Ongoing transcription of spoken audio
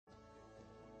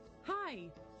Hi,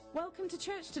 welcome to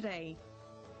church today.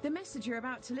 The message you're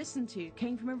about to listen to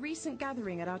came from a recent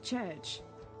gathering at our church.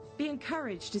 Be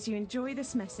encouraged as you enjoy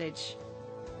this message.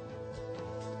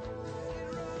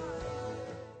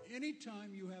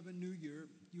 Anytime you have a new year,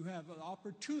 you have an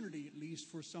opportunity at least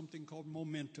for something called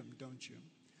momentum, don't you?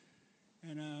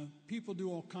 And people do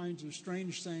all kinds of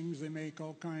strange things. They make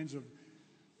all kinds of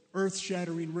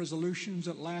earth-shattering resolutions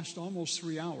that last almost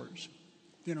 3 hours.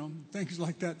 You know, things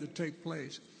like that take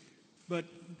place. But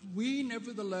we,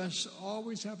 nevertheless,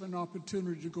 always have an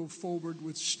opportunity to go forward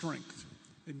with strength.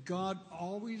 And God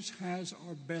always has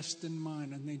our best in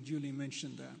mind. I think Julie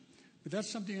mentioned that. But that's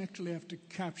something you actually have to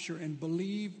capture and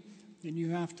believe. And you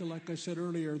have to, like I said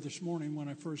earlier this morning when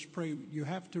I first prayed, you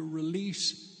have to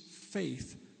release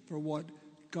faith for what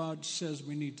God says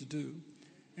we need to do.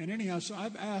 And anyhow, so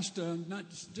I've asked, not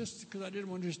just because I didn't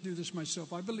want to just do this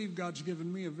myself, I believe God's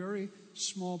given me a very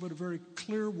small but a very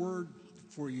clear word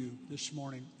for you this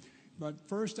morning. But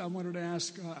first I wanted to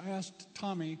ask, I asked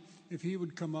Tommy if he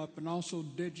would come up, and also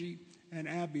Deji and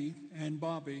Abby and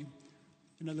Bobby.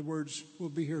 In other words, we'll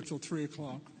be here till 3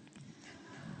 o'clock.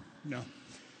 No.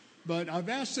 But I've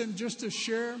asked them just to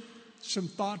share some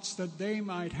thoughts that they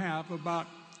might have about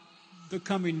the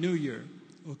coming new year.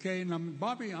 Okay, and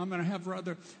Bobby, I'm going to have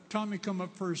Tommy come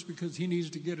up first because he needs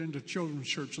to get into children's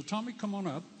church. So Tommy, come on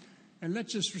up, and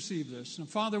let's just receive this. And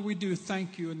Father, we do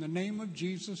thank you in the name of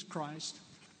Jesus Christ.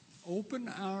 Open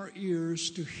our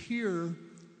ears to hear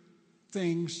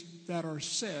things that are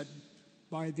said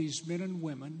by these men and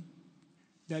women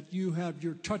that you have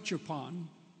your touch upon.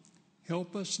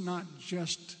 Help us not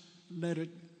just let it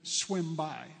swim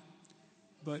by,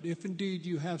 but if indeed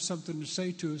you have something to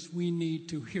say to us, we need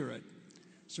to hear it.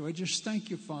 So I just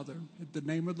thank you, Father, in the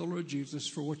name of the Lord Jesus,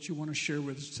 for what you want to share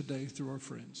with us today through our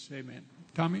friends. Amen.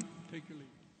 Tommy, take your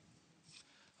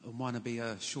lead. Mine will be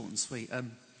short and sweet.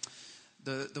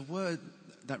 The word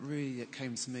that really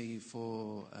came to me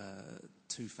for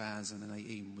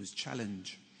 2018 was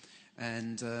challenge.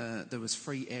 And there was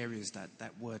 3 areas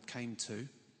that word came to.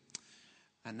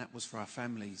 And that was for our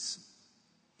families,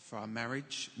 for our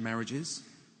marriages,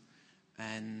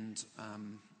 and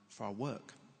for our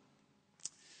work.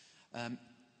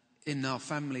 In our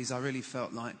families, I really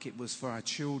felt like it was for our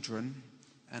children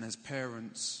and as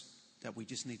parents that we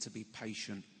just need to be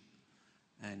patient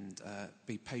and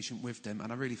be patient with them.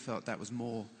 And I really felt that was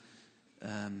more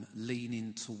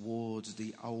leaning towards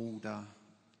the older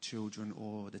children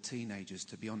or the teenagers,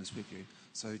 to be honest with you.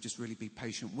 So just really be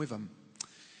patient with them.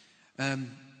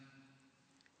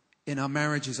 In our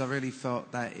marriages, I really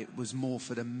felt that it was more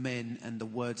for the men and the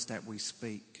words that we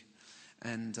speak.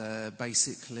 And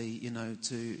basically, you know,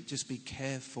 to just be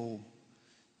careful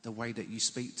the way that you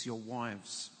speak to your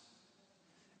wives.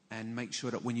 And make sure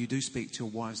that when you do speak to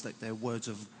your wives that they're words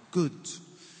of good,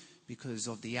 because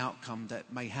of the outcome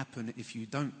that may happen if you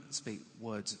don't speak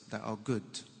words that are good.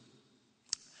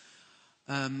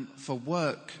 For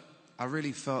work, I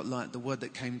really felt like the word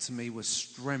that came to me was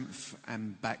strength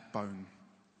and backbone.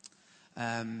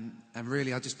 And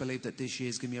really, I just believe that this year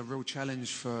is going to be a real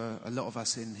challenge for a lot of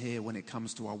us in here when it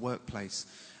comes to our workplace.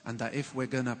 And that if we're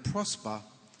going to prosper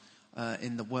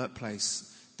in the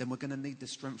workplace, then we're going to need the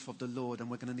strength of the Lord, and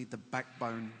we're going to need the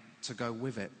backbone to go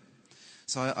with it.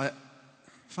 So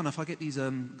fun enough, I get these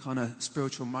kind of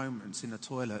spiritual moments in the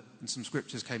toilet, and some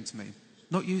scriptures came to me.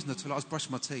 Not using the toilet, I was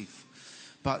brushing my teeth.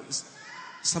 But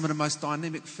some of the most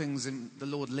dynamic things in the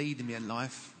Lord leading me in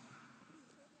life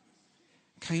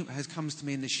comes to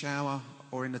me in the shower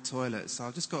or in the toilet. So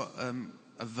I've just got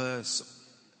a verse,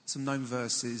 some known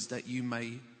verses that you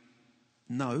may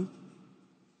know.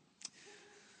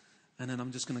 And then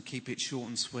I'm just going to keep it short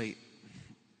and sweet.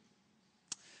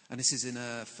 And this is in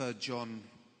 3 John,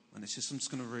 and I'm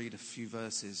just going to read a few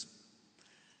verses.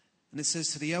 And it says,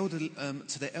 to the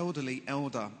elderly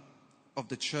elder of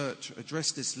the church,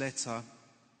 address this letter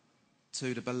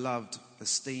to the beloved,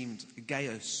 esteemed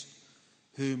Gaius,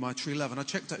 whom I truly love. And I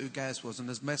checked out who Gaius was,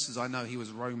 and as best as I know, he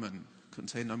was Roman. Couldn't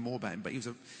tell you no more about him, but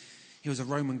he was a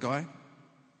Roman guy.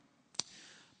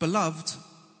 Beloved,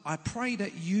 I pray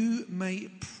that you may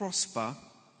prosper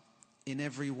in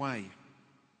every way,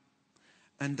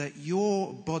 and that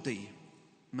your body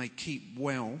may keep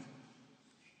well,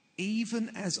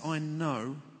 even as I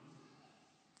know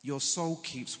your soul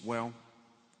keeps well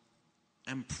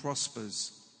and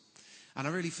prospers. And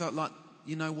I really felt like,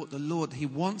 you know what, the Lord, He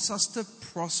wants us to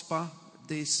prosper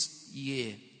this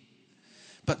year.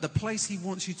 But the place He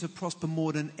wants you to prosper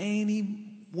more than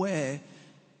anywhere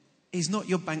is not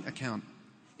your bank account.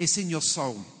 It's in your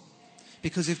soul.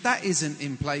 Because if that isn't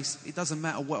in place, it doesn't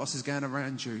matter what else is going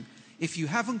around you. If you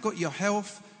haven't got your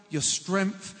health, your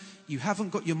strength, you haven't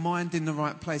got your mind in the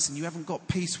right place and you haven't got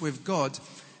peace with God,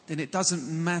 then it doesn't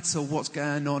matter what's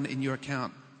going on in your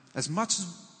account. As much as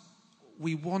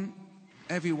we want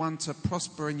everyone to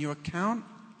prosper in your account,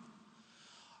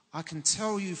 I can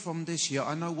tell you from this year,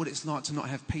 I know what it's like to not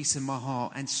have peace in my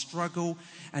heart and struggle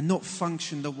and not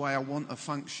function the way I want to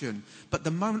function. But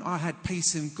the moment I had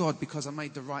peace in God, because I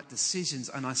made the right decisions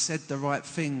and I said the right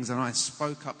things and I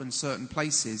spoke up in certain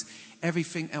places,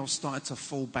 everything else started to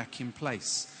fall back in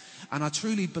place. And I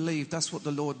truly believe that's what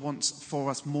the Lord wants for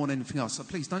us more than anything else. So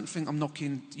please don't think I'm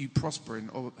knocking you prospering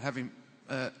or having,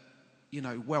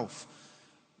 wealth.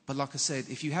 But like I said,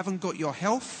 if you haven't got your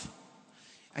health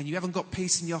and you haven't got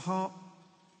peace in your heart,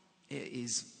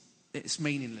 it's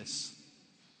meaningless.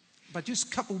 But just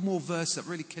a couple more verses that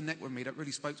really connect with me, that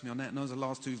really spoke to me on that. And those are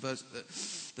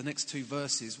the next two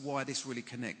verses, why this really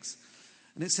connects.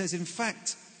 And it says, in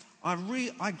fact,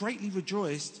 I greatly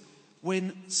rejoiced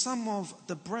when some of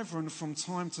the brethren from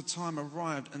time to time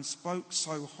arrived and spoke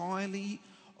so highly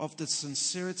of the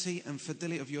sincerity and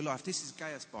fidelity of your life. This is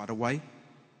Gaius, by the way.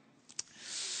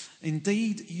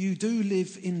 Indeed, you do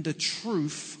live in the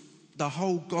truth the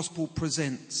whole gospel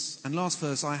presents. And last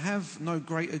verse, I have no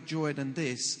greater joy than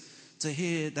this, to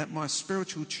hear that my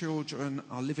spiritual children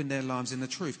are living their lives in the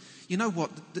truth. You know what?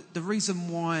 The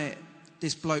reason why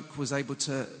this bloke was able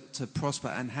to prosper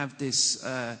and have this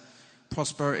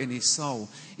prosperity in his soul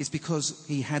is because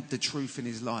he had the truth in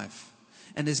his life.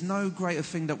 And there's no greater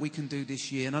thing that we can do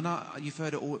this year. And I know you've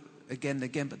heard it all again and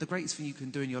again, but the greatest thing you can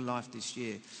do in your life this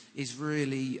year is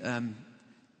really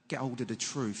get hold of the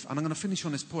truth. And I'm going to finish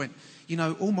on this point. You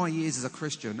know, all my years as a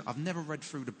Christian, I've never read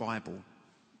through the Bible.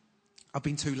 I've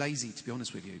been too lazy, to be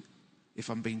honest with you, if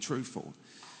I'm being truthful.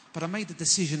 But I made the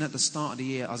decision at the start of the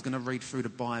year I was going to read through the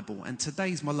Bible. And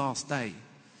today's my last day.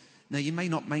 Now,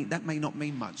 that may not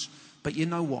mean much, but you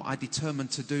know what? I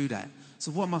determined to do that.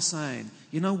 So what am I saying?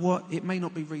 You know what? It may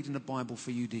not be reading the Bible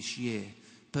for you this year,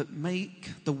 but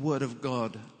make the Word of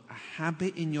God a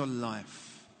habit in your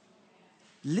life.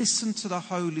 Listen to the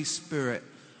Holy Spirit.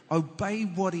 Obey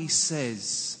what He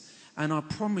says. And I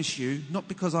promise you, not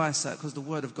because I say it, because the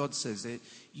Word of God says it,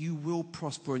 you will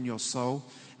prosper in your soul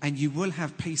and you will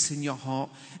have peace in your heart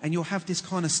and you'll have this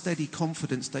kind of steady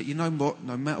confidence that, you know what,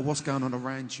 no matter what's going on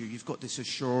around you, you've got this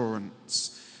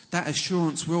assurance. That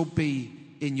assurance will be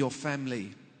in your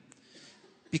family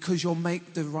because you'll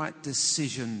make the right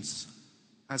decisions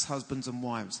as husbands and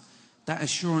wives. That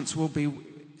assurance will be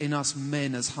in us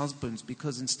men as husbands,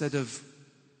 because instead of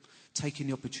taking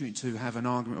the opportunity to have an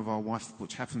argument with our wife,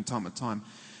 which happens time to time,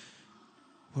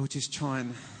 we'll just try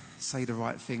and say the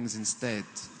right things instead.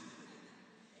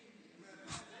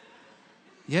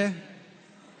 Yeah?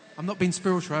 I'm not being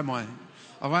spiritual, am I?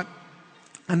 All right?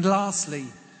 And lastly,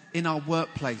 in our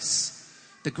workplace,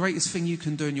 the greatest thing you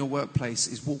can do in your workplace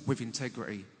is walk with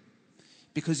integrity.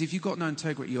 Because if you've got no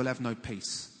integrity, you'll have no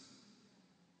peace.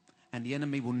 And the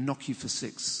enemy will knock you for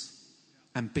six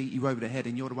and beat you over the head,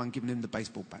 and you're the one giving him the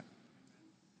baseball bat.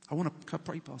 I want to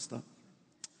pray, Pastor. I'm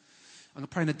going to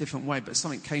pray in a different way, but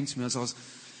something came to me as I was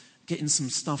getting some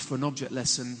stuff for an object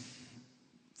lesson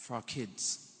for our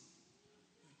kids.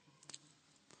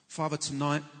 Father,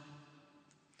 tonight,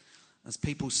 as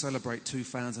people celebrate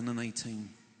 2018,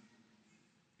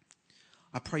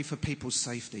 I pray for people's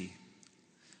safety.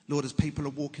 Lord, as people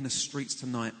are walking the streets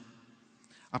tonight,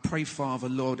 I pray, Father,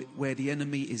 Lord, where the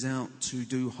enemy is out to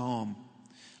do harm,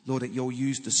 Lord, that you'll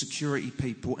use the security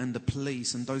people and the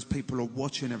police and those people who are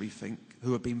watching everything,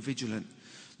 who have been vigilant,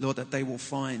 Lord, that they will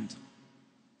find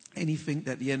anything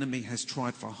that the enemy has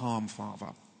tried for harm, Father.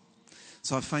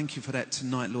 So I thank you for that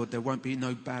tonight, Lord. There won't be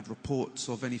no bad reports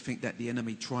of anything that the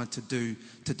enemy tried to do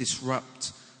to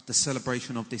disrupt the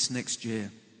celebration of this next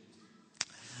year.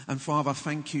 And Father,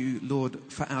 thank you, Lord,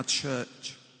 for our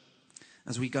church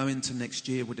as we go into next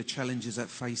year with the challenges that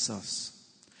face us.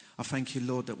 I thank you,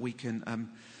 Lord, that we can,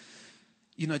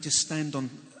 just stand on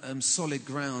solid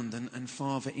ground and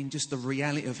Father, in just the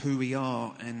reality of who we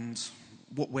are and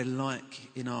what we're like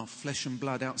in our flesh and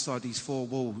blood outside these four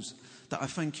walls. That I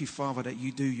thank you, Father, that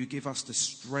you give us the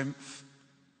strength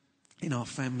in our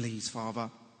families,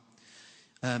 Father.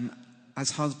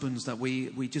 As husbands, that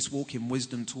we just walk in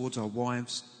wisdom towards our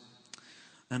wives.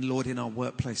 And Lord, in our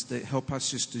workplace, that help us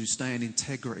just to stay in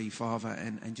integrity, Father,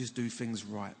 and just do things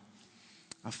right.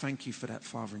 I thank you for that,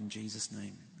 Father, in Jesus'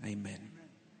 name. Amen.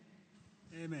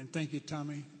 Amen. Thank you,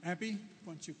 Tommy. Abby,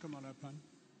 why don't you come on up, hon?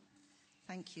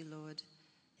 Thank you, Lord.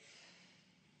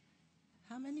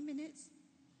 How many minutes?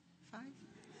 5?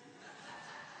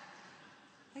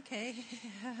 Okay.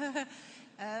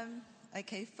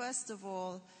 Okay, first of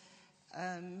all,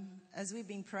 as we've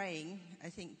been praying, I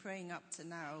think praying up to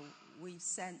now, we've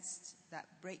sensed that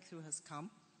breakthrough has come,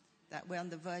 that we're on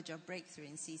the verge of breakthrough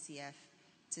in CCF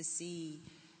to see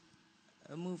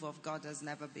a move of God as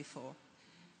never before.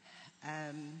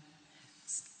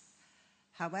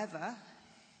 However,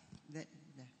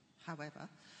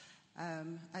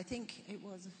 I think it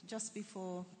was just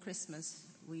before Christmas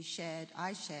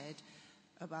I shared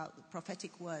about the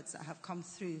prophetic words that have come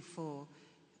through for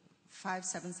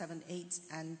 5778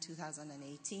 and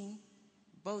 2018.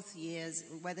 Both years,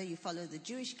 whether you follow the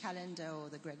Jewish calendar or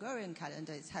the Gregorian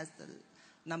calendar, it has the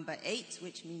number 8,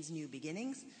 which means new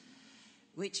beginnings,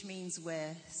 which means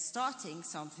we're starting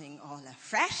something all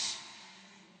afresh.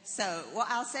 So what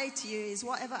I'll say to you is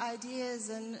whatever ideas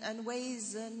and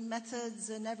ways and methods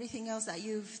and everything else that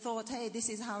you've thought, hey, this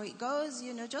is how it goes,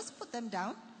 just put them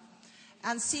down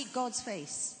and seek God's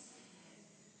face.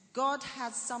 God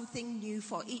has something new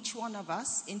for each one of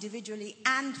us individually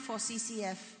and for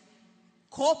CCF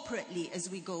corporately as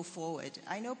we go forward.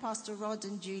 I know Pastor Rod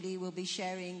and Julie will be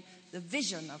sharing the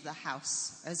vision of the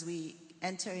house as we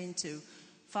enter into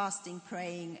fasting,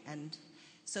 praying, and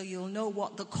so you'll know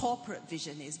what the corporate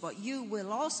vision is, but you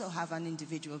will also have an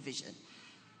individual vision.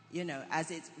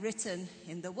 As it's written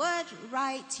in the word,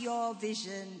 write your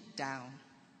vision down.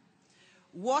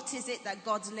 What is it that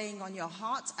God's laying on your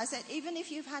heart? I said, even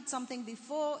if you've had something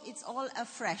before, it's all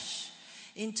afresh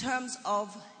in terms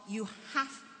of you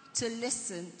have to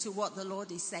listen to what the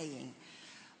Lord is saying.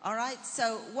 All right,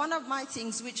 so one of my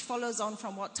things which follows on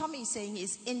from what Tommy is saying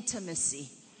is intimacy.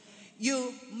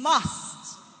 You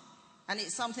must, and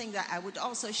it's something that I would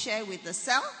also share with the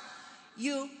cell,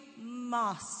 you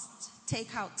must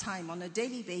take out time on a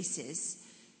daily basis,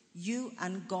 you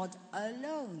and God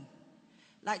alone.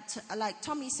 Like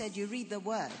Tommy said, you read the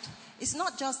word. It's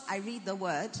not just I read the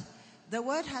word. The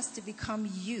word has to become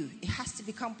you. It has to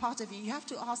become part of you. You have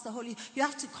to ask the Holy, you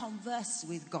have to converse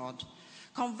with God.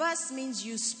 Converse means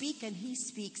you speak and he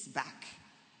speaks back.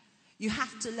 You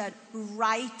have to learn,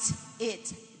 write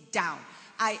it down.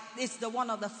 It's one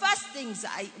of the first things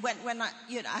when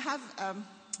I have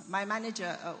my manager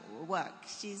at work.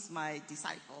 She's my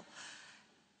disciple.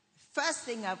 First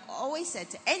thing I've always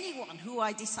said to anyone who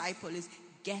I disciple is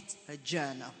get a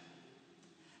journal.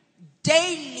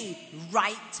 Daily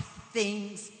write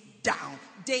things down.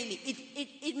 Daily.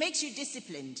 It makes you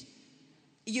disciplined.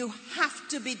 You have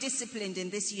to be disciplined in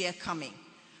this year coming.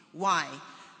 Why?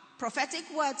 Prophetic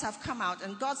words have come out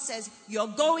and God says you're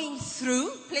going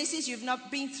through places you've not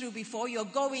been through before. You're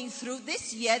going through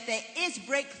this year. There is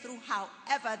breakthrough.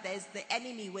 However, there's the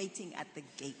enemy waiting at the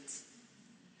gate.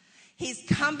 He's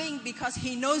coming because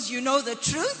he knows you know the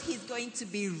truth. He's going to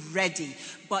be ready.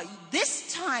 But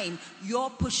this time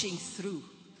you're pushing through.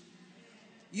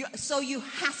 So you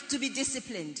have to be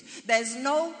disciplined. There's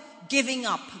no giving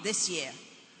up this year.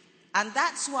 And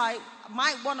that's why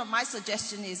one of my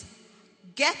suggestions is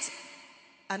get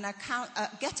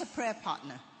a prayer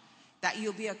partner that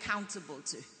you'll be accountable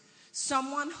to.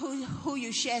 Someone who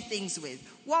you share things with.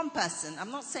 One person,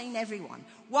 I'm not saying everyone.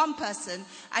 One person,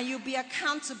 and you'll be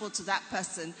accountable to that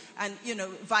person, and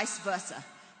vice versa.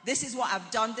 This is what I've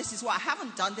done, this is what I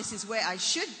haven't done, this is where I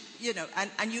should,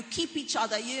 and you keep each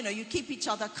other, you keep each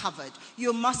other covered.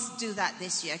 You must do that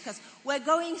this year, because we're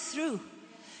going through.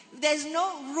 There's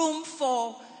no room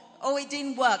for, it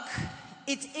didn't work.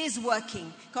 It is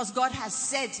working because God has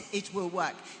said it will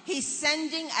work. He's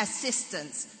sending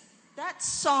assistance. That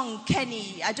song,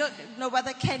 Kenny, I don't know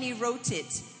whether Kenny wrote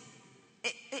it.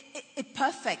 It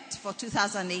perfect for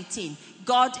 2018.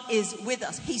 God is with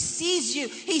us. He sees you.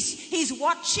 He's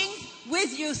watching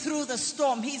with you through the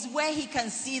storm. He's where he can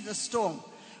see the storm.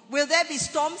 Will there be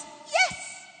storms?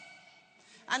 Yes.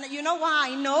 And you know why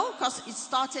I know? Because it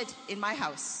started in my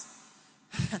house.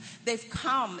 They've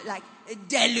come like a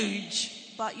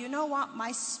deluge. But you know what?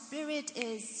 My spirit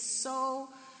is so,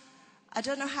 I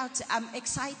don't know how to, I'm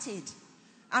excited.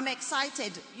 I'm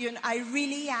excited. I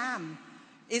really am.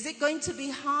 Is it going to be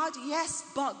hard? Yes,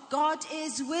 but God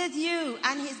is with you.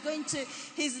 And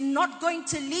he's not going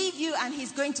to leave you. And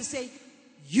he's going to say,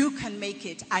 you can make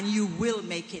it and you will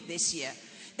make it this year.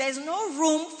 There's no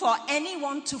room for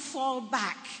anyone to fall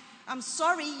back. I'm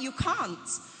sorry, you can't.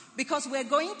 Because we're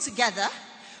going together.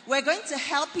 We're going to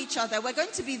help each other. We're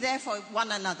going to be there for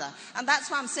one another. And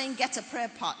that's why I'm saying get a prayer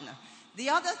partner. The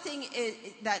other thing is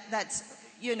that's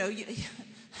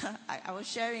I was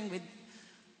sharing with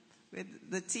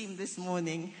the team this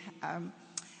morning.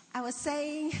 I was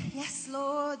saying, yes,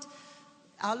 Lord,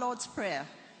 our Lord's Prayer.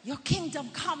 Your kingdom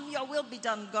come, your will be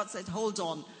done. God said, hold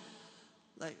on.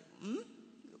 Like,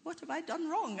 what have I done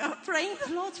wrong? I'm praying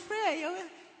the Lord's Prayer.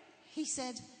 He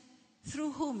said,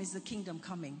 through whom is the kingdom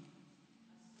coming?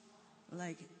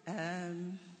 Like,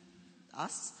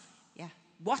 us. Yeah.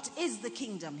 What is the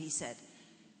kingdom, he said?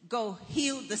 Go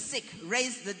heal the sick,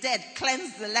 raise the dead,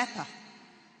 cleanse the leper.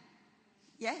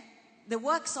 Yeah. The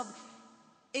works of...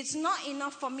 It's not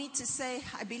enough for me to say,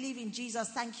 I believe in Jesus,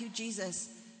 thank you, Jesus.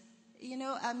 You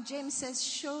know, James says,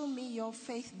 show me your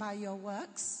faith by your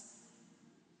works.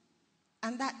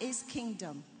 And that is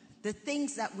kingdom. The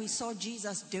things that we saw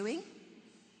Jesus doing,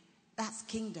 that's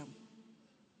kingdom.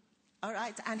 All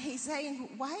right? And he's saying,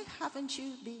 why haven't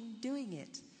you been doing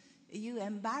it? Are you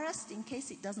embarrassed in case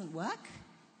it doesn't work?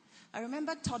 I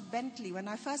remember Todd Bentley, when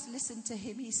I first listened to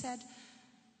him, he said,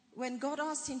 when God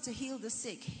asked him to heal the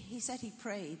sick, he said he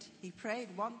prayed. He prayed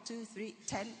 1, 2, 3,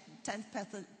 10th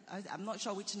person. I'm not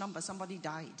sure which number. Somebody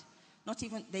died. Not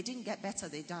even, they didn't get better,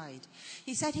 they died.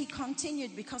 He said he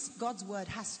continued because God's word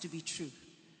has to be true.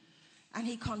 And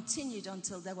he continued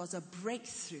until there was a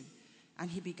breakthrough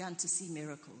and he began to see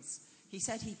miracles. He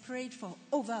said he prayed for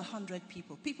over 100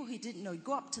 people. People he didn't know. He'd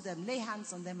go up to them, lay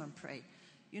hands on them and pray.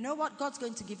 You know what? God's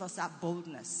going to give us that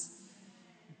boldness.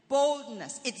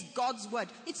 Boldness. It's God's word.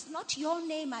 It's not your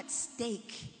name at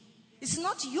stake. It's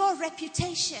not your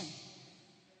reputation.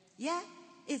 Yeah?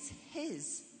 It's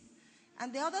his.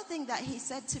 And the other thing that he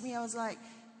said to me, I was like,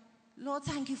 Lord,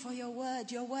 thank you for your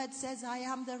word. Your word says I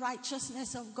am the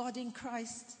righteousness of God in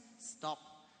Christ. Stop.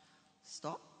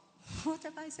 What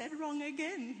have I said wrong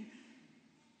again?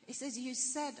 He says, you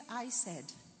said, I said.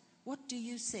 What do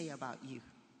you say about you?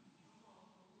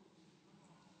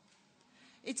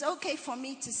 It's okay for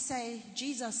me to say,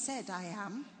 Jesus said I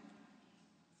am.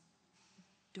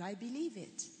 Do I believe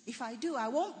it? If I do, I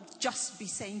won't just be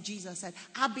saying Jesus said.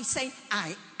 I'll be saying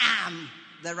I am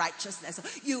the righteousness.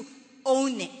 You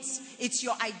own it. It's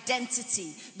your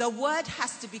identity. The word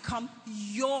has to become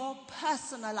your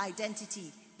personal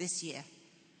identity this year.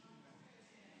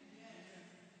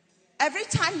 Every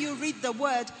time you read the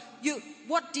word,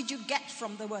 what did you get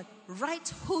from the word?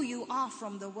 Write who you are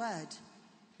from the word.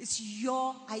 It's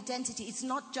your identity. It's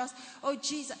not just, oh,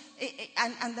 Jesus.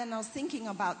 And then I was thinking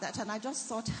about that, and I just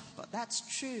thought, but that's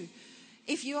true.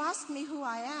 If you ask me who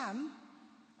I am,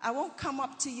 I won't come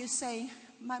up to you saying,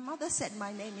 my mother said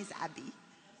my name is Abby.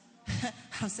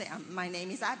 I'll say, my name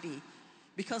is Abby.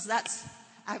 Because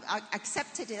I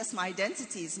accepted it as my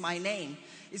identity. It's my name.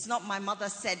 It's not my mother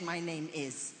said my name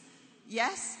is.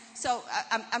 Yes? So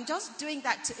I'm just doing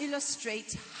that to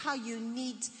illustrate how you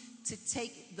need to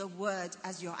take the word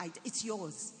as your identity. It's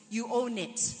yours. You own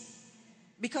it.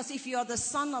 Because if you're the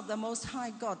son of the Most High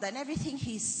God, then everything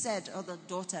he said, or the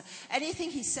daughter,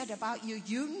 anything he said about you,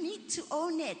 you need to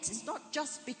own it. It's not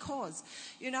just because.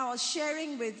 You know, I was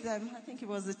sharing with I think it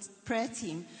was a prayer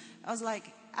team. I was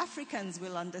like, Africans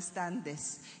will understand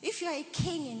this. If you're a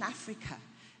king in Africa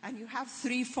and you have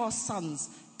 3, 4 sons,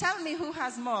 tell me who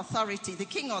has more authority, the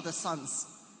king or the sons?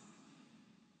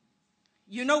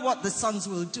 You know what the sons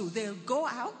will do. They'll go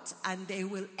out and they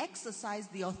will exercise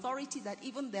the authority that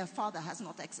even their father has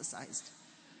not exercised.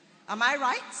 Am I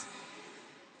right?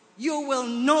 You will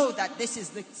know that this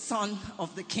is the son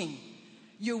of the king.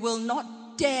 You will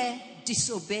not dare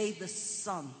disobey the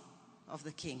son of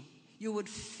the king. You would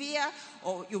fear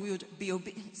or you would be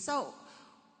obedient. So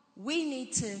we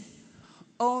need to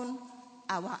own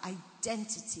our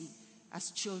identity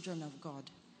as children of God.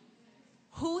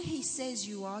 Who he says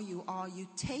you are, you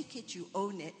take it, you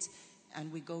own it,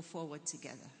 and we go forward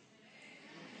together.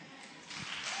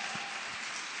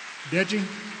 Deji?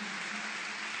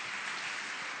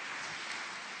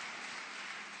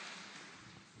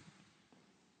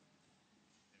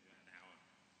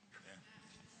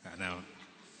 An hour.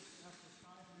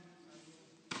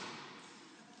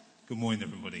 Good morning,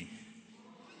 everybody.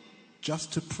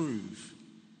 Just to prove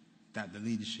that the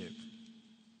leadership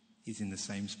is in the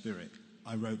same spirit,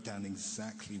 I wrote down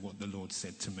exactly what the Lord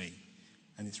said to me.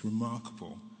 And it's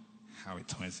remarkable how it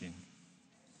ties in.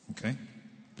 Okay?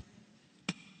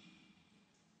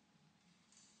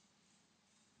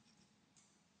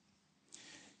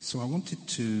 So I wanted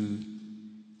to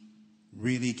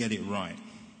really get it right.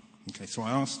 Okay, so I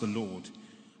asked the Lord,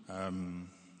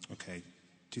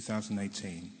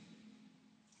 2018,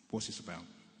 what's this about?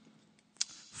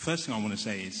 First thing I want to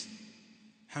say is,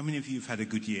 how many of you have had a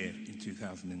good year in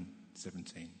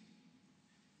 2017?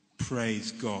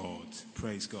 Praise God.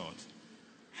 Praise God.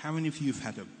 How many of you have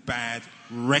had a bad,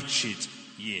 wretched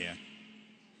year?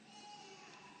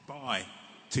 Bye.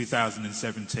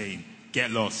 2017.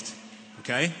 Get lost.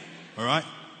 Okay? All right?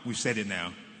 We've said it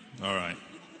now. All right.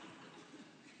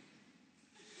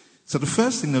 So the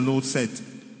first thing the Lord said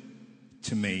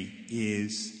to me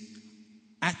is,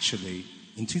 actually,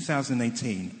 in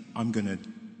 2018, I'm going to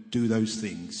do those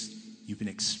things you've been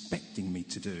expecting me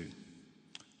to do.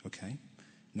 Okay?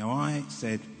 Now I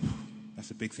said,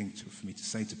 that's a big thing for me to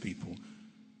say to people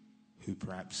who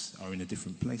perhaps are in a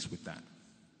different place with that.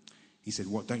 He said,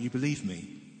 what, don't you believe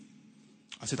me?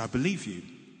 I said, I believe you.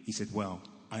 He said, well,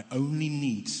 I only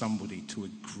need somebody to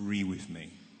agree with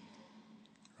me.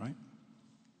 Right?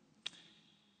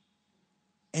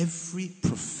 Every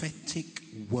prophetic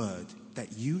word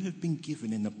that you have been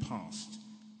given in the past,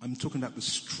 I'm talking about the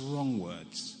strong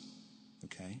words,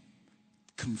 okay?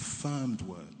 Confirmed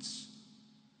words.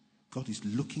 God is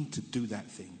looking to do that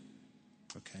thing,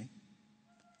 okay?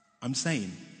 I'm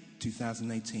saying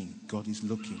 2018, God is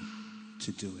looking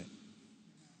to do it.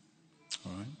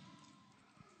 All right?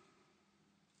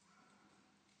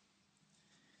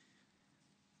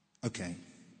 Okay.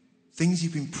 Things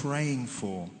you've been praying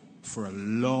for a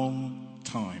long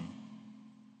time.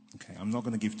 Okay, I'm not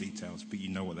going to give details, but you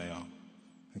know what they are.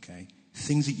 Okay?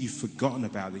 Things that you've forgotten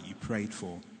about that you prayed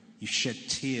for, you shed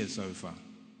tears over.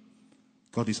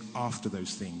 God is after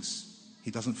those things. He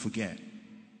doesn't forget.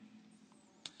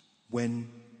 When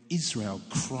Israel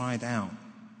cried out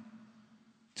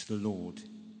to the Lord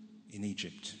in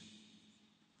Egypt,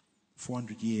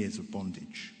 400 years of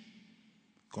bondage,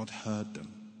 God heard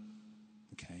them.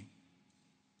 Okay?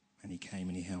 And he came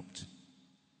and he helped.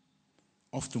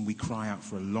 Often we cry out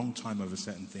for a long time over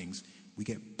certain things. We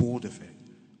get bored of it.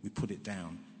 We put it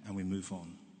down and we move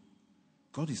on.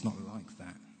 God is not like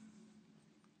that.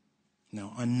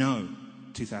 Now, I know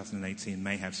 2018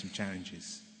 may have some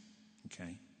challenges.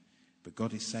 Okay? But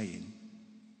God is saying,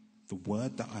 the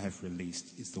word that I have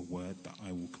released is the word that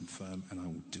I will confirm and I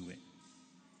will do it.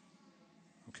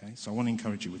 Okay? So I want to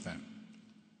encourage you with that.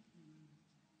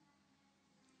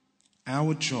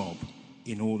 Our job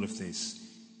in all of this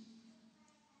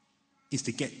is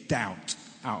to get doubt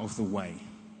out of the way.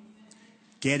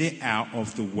 Get it out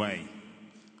of the way.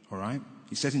 All right?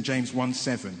 He says in James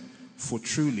 1:7, for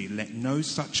truly let no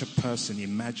such a person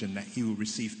imagine that he will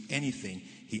receive anything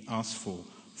he asks for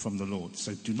from the Lord.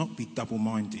 So do not be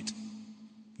double-minded.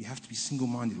 You have to be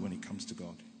single-minded when it comes to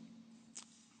God.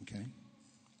 Okay?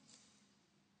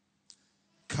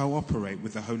 Cooperate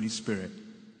with the Holy Spirit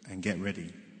and get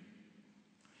ready.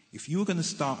 If you were going to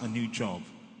start a new job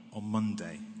on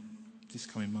Monday, this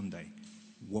coming Monday,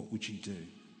 what would you do?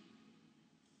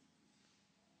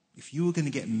 If you were going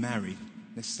to get married,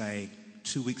 let's say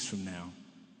 2 weeks from now,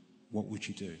 what would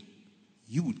you do?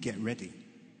 You would get ready.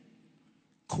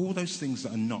 Call those things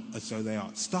that are not as though they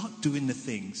are. Start doing the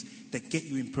things that get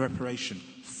you in preparation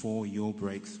for your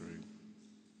breakthrough.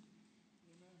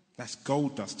 That's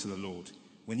gold dust to the Lord.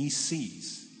 When he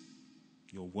sees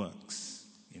your works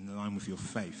in line with your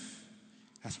faith,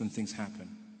 that's when things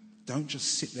happen. Don't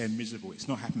just sit there miserable. It's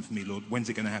not happened for me, Lord. When's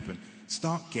it going to happen?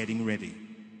 Start getting ready.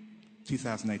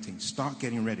 2018, start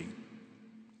getting ready.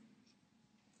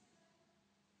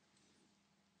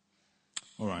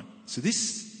 All right, so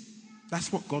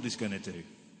that's what God is going to do.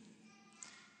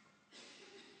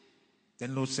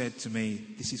 Then the Lord said to me,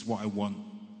 this is what I want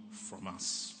from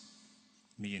us,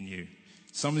 me and you.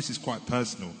 Some of this is quite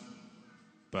personal,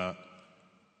 but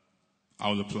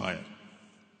I'll apply it.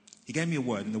 He gave me a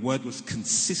word, and the word was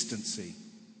consistency.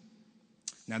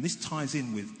 Now, this ties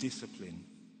in with discipline,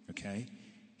 okay?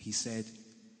 He said,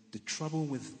 the trouble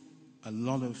with a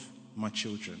lot of my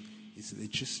children is that they're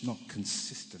just not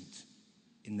consistent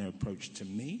in their approach to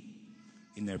me,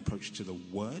 in their approach to the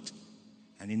word,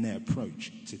 and in their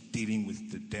approach to dealing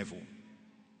with the devil.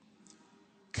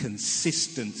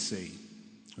 Consistency,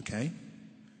 okay?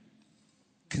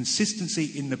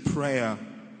 Consistency in the prayer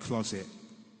closet.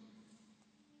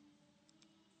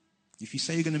 If you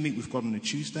say you're going to meet with God on a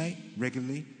Tuesday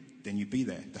regularly, then you be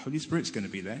there. The Holy Spirit's going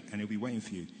to be there and he'll be waiting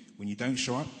for you. When you don't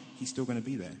show up, he's still going to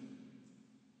be there.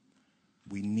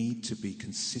 We need to be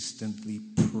consistently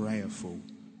prayerful.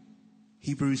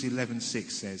 Hebrews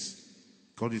 11:6 says,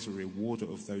 God is a rewarder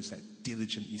of those that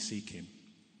diligently seek him.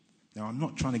 Now, I'm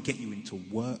not trying to get you into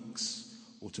works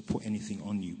or to put anything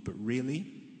on you, but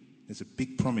really, there's a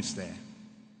big promise there.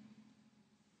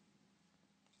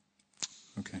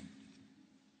 Okay.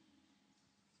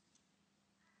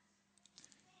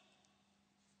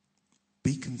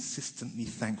 Be consistently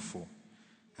thankful.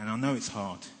 And I know it's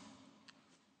hard.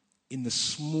 In the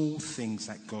small things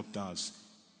that God does,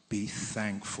 be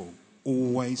thankful.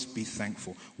 Always be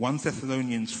thankful. 1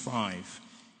 Thessalonians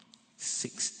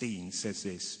 5:16 says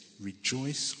this,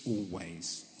 rejoice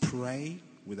always, pray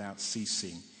without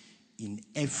ceasing, in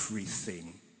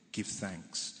everything give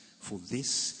thanks, for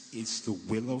this is the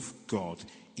will of God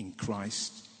in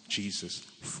Christ Jesus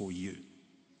for you.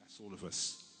 That's all of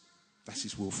us. That's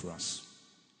his will for us.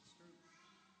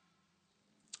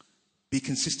 Be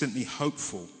consistently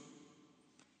hopeful.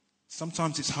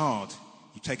 Sometimes it's hard.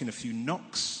 you've taken a few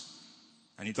knocks,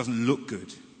 and it doesn't look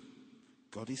good.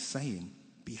 God is saying,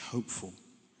 be hopeful.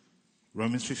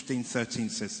 Romans 15:13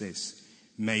 says this,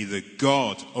 may the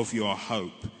God of your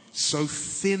hope so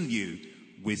fill you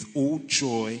with all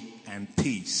joy and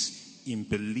peace in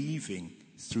believing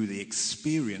through the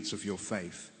experience of your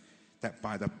faith, that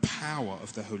by the power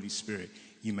of the Holy Spirit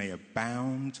you may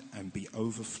abound and be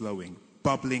overflowing,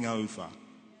 bubbling over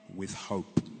with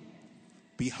hope.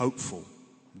 Be hopeful,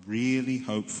 really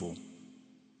hopeful.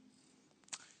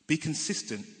 Be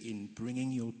consistent in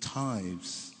bringing your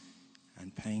tithes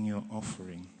and paying your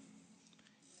offering.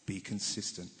 Be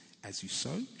consistent. As you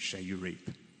sow, shall you reap.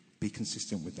 Be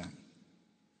consistent with that.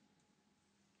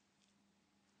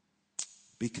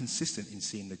 Be consistent in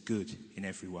seeing the good in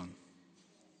everyone.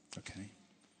 Okay?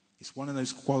 It's one of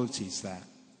those qualities that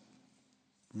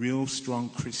real strong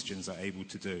Christians are able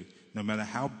to do. No matter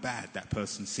how bad that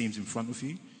person seems in front of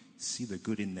you, see the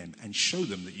good in them and show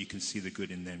them that you can see the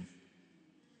good in them.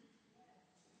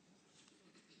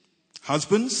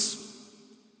 Husbands,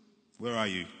 where are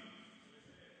you?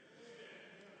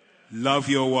 Love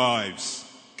your wives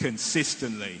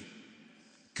consistently.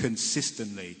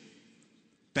 Consistently.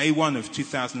 Day 1 of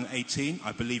 2018,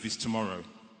 I believe, is tomorrow.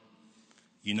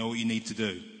 You know what you need to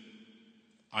do.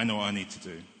 I know what I need to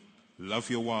do. Love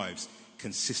your wives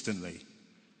consistently.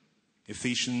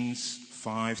 Ephesians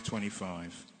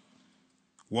 5:25.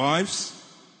 Wives,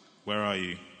 where are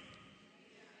you?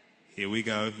 Here we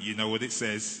go. You know what it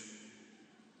says.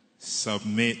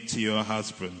 Submit to your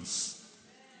husbands.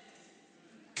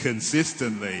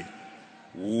 Consistently.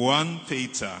 1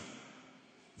 Peter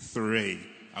 3.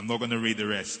 I'm not going to read the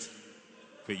rest,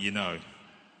 but you know.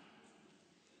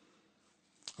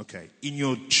 Okay, in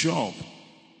your job,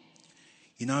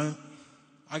 you know,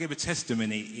 I gave a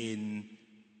testimony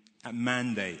at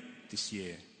Mandate this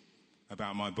year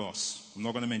about my boss. I'm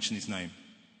not going to mention his name.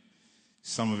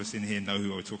 Some of us in here know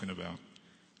who we're talking about.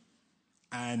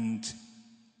 And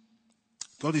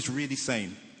God is really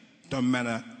saying, don't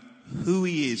matter who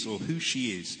he is or who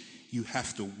she is, you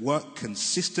have to work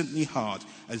consistently hard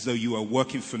as though you are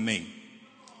working for me.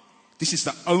 This is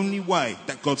the only way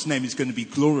that God's name is going to be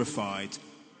glorified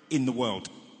in the world.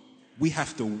 We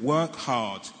have to work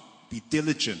hard, be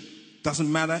diligent. Doesn't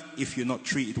matter if you're not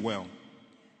treated well.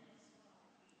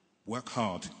 Work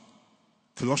hard.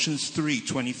 Colossians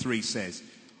 3:23 says,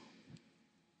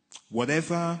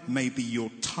 whatever may be your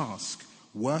task,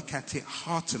 work at it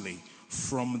heartily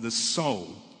from the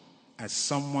soul as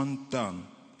someone done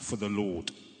for the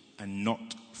Lord and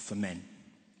not for men.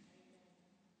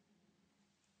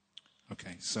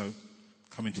 Okay, so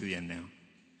coming to the end now.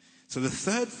 So the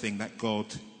third thing that God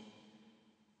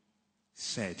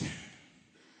said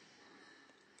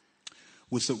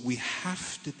was that we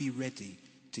have to be ready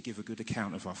to give a good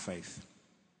account of our faith.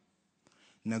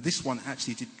 Now this one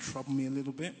actually did trouble me a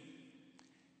little bit,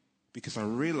 because I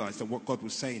realized that what God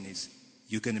was saying is,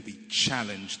 you're going to be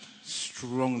challenged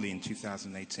strongly in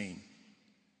 2018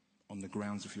 on the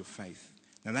grounds of your faith.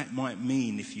 Now that might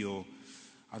mean if you're,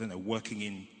 I don't know, working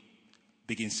in a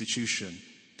big institution,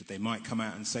 that they might come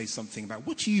out and say something about,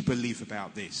 what do you believe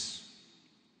about this?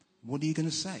 What are you going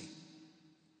to say?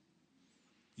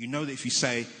 You know that if you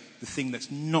say the thing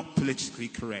that's not politically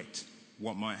correct,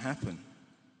 what might happen?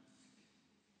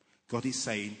 God is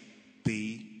saying,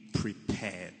 be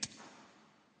prepared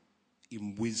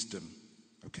in wisdom,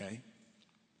 okay?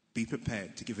 Be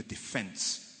prepared to give a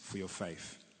defense for your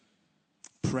faith.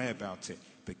 Pray about it,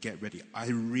 but get ready. I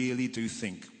really do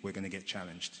think we're going to get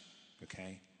challenged,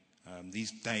 okay?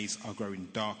 These days are growing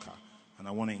darker, and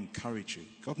I want to encourage you.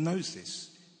 God knows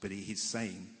this, but he is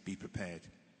saying, be prepared.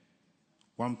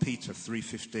 1 Peter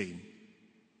 3:15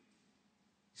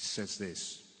 says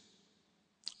this,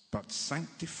 but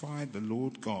sanctify the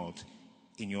Lord God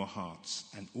in your hearts,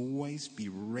 and always be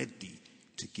ready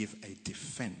to give a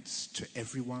defense to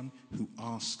everyone who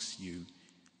asks you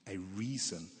a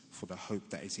reason for the hope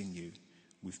that is in you,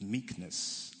 with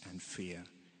meekness and fear,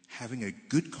 having a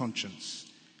good conscience,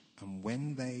 and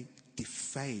when they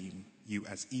defame you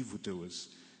as evildoers,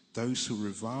 those who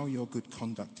revile your good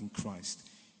conduct in Christ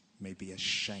may be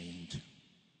ashamed.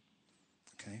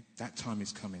 Okay, that time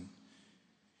is coming.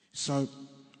 So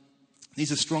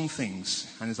these are strong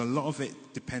things, and there's a lot of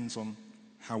it depends on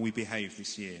how we behave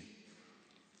this year.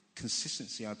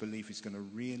 Consistency, I believe, is going to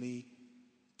really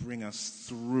bring us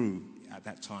through at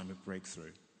that time of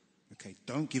breakthrough. Okay,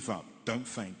 don't give up, don't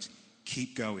faint,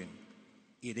 keep going.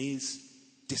 It is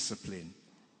discipline.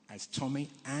 As Tommy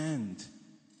and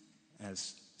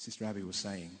as Sister Abby was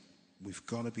saying, we've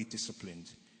got to be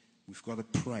disciplined. We've got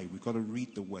to pray. We've got to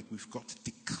read the word. We've got to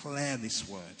declare this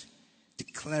word.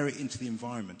 Declare it into the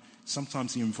environment.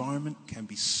 Sometimes the environment can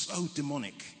be so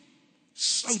demonic.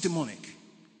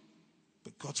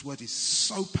 But God's word is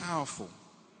so powerful.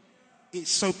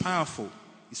 It's so powerful.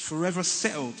 It's forever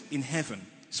settled in heaven,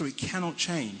 so it cannot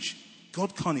change.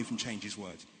 God can't even change his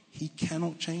word. He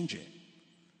cannot change it.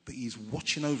 But he's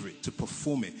watching over it to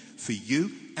perform it for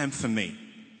you and for me.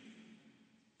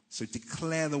 So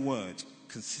declare the word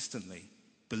consistently.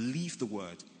 Believe the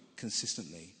word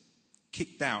consistently.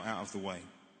 Kick doubt out of the way.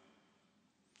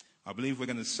 I believe we're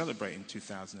going to celebrate in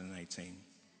 2018.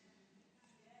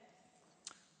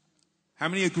 How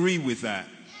many agree with that?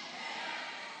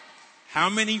 How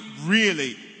many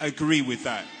really agree with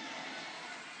that?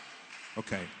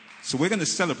 Okay, so we're going to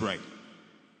celebrate.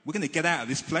 We're going to get out of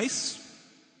this place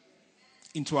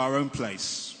into our own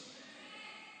place.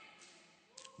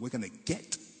 We're going to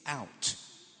get out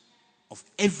of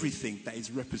everything that is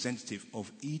representative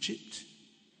of Egypt.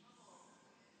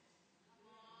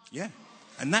 Yeah,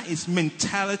 and that is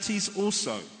mentalities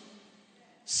also.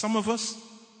 Some of us,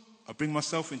 I bring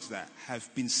myself into that,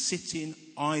 have been sitting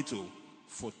idle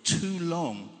for too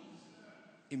long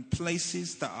in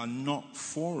places that are not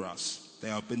for us. They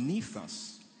are beneath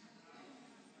us.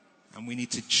 And we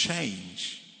need to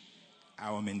change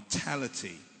our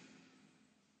mentality.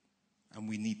 And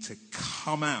we need to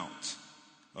come out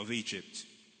of Egypt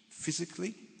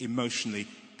physically, emotionally,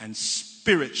 and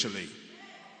spiritually.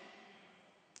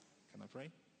 Can I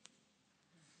pray?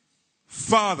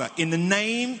 Father, in the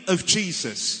name of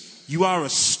Jesus, you are a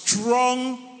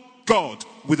strong God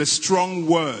with a strong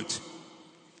word.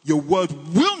 Your word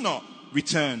will not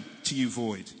return to you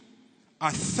void.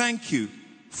 I thank you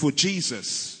for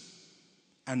Jesus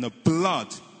and the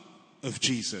blood of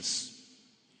Jesus.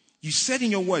 You said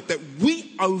in your word that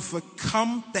we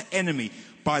overcome the enemy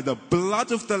by the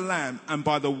blood of the Lamb and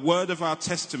by the word of our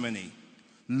testimony.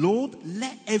 Lord,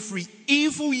 let every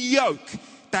evil yoke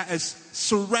that has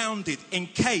surrounded,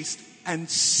 encased, and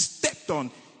stepped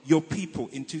on your people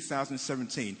in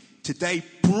 2017 today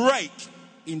break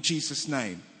in Jesus'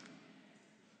 name.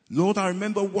 Lord, I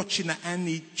remember watching the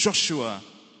Anthony Joshua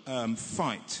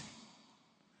fight.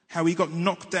 How he got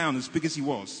knocked down as big as he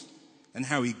was, and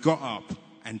how he got up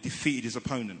and defeated his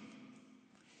opponent.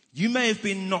 You may have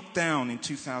been knocked down in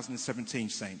 2017,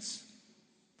 saints,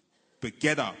 but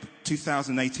get up.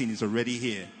 2018 is already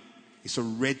here. It's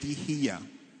already here.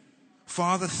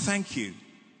 Father, thank you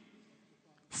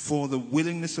for the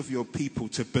willingness of your people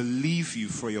to believe you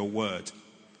for your word.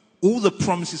 All the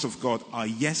promises of God are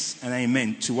yes and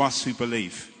amen to us who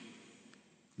believe.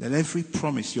 Let every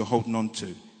promise you're holding on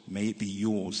to, may it be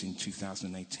yours in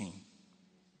 2018.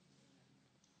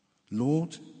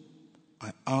 Lord,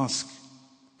 I ask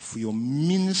for your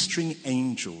ministering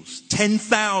angels,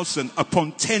 10,000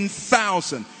 upon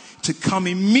 10,000, to come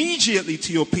immediately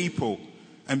to your people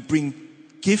and bring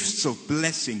gifts of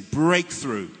blessing,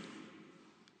 breakthrough,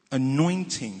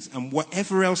 anointings, and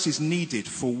whatever else is needed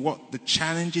for what the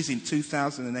challenges in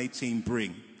 2018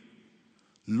 bring.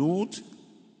 Lord,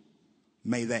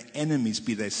 may their enemies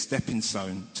be their stepping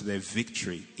stone to their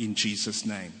victory in Jesus'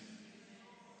 name.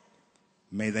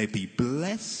 May they be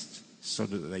blessed so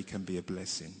that they can be a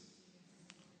blessing.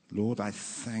 Lord, I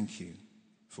thank you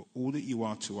for all that you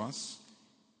are to us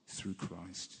through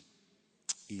Christ.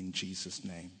 In Jesus'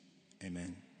 name,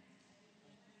 amen.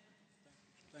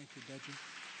 Thank you, Deji.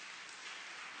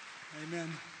 Amen.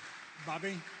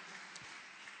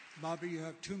 Bobby, you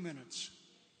have 2 minutes.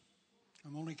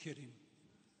 I'm only kidding.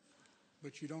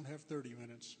 But you don't have 30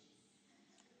 minutes.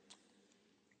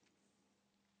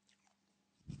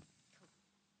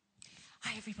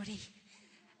 Hi, everybody.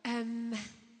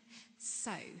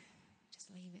 So, just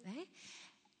leave it there.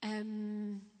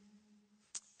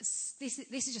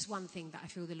 This is just one thing that I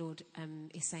feel the Lord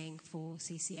is saying for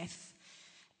CCF.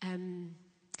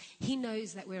 He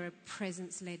knows that we're a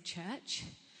presence-led church.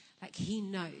 Like, he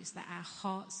knows that our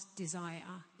heart's desire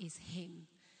is him.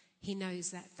 He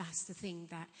knows that that's the thing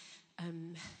that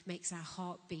makes our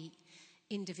heart beat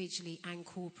individually and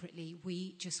corporately.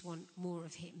 We just want more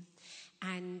of him.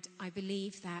 And I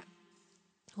believe that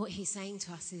what he's saying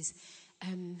to us is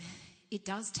it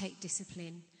does take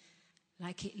discipline.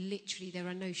 Like, it literally, there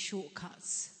are no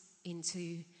shortcuts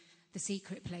into the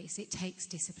secret place. It takes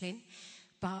discipline.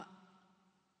 But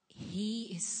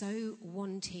he is so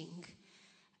wanting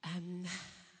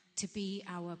to be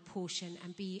our portion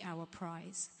and be our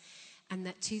prize. And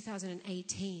that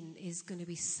 2018 is going to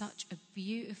be such a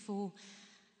beautiful,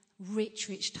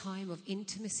 rich time of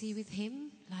intimacy with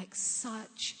him. Like,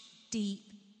 such deep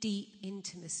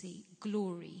intimacy,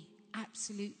 glory,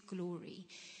 absolute glory,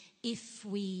 if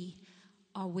we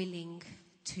are willing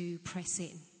to press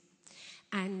in.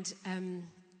 And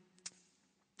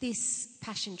this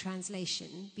Passion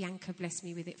Translation, Bianca blessed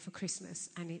me with it for Christmas,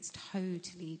 and it's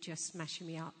totally just smashing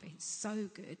me up. It's so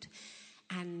good.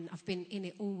 And I've been in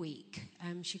it all week.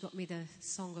 She got me the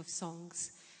Song of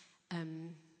Songs,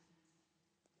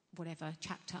 whatever,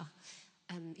 chapter,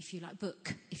 if you like,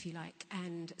 book, if you like.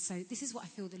 And so this is what I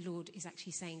feel the Lord is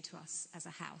actually saying to us as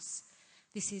a house.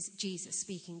 This is Jesus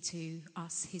speaking to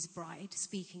us, his bride,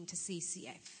 speaking to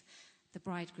CCF, the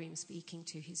bridegroom speaking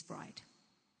to his bride.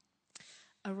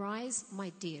 Arise,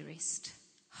 my dearest.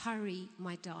 Hurry,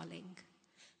 my darling.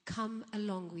 Come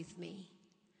along with me.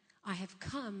 I have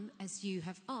come as you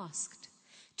have asked,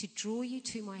 to draw you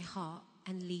to my heart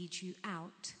and lead you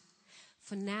out.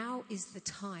 For now is the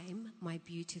time, my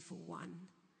beautiful one.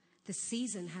 The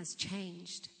season has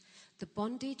changed. The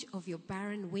bondage of your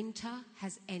barren winter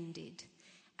has ended,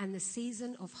 and the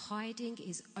season of hiding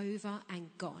is over and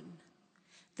gone.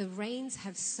 The rains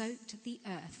have soaked the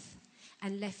earth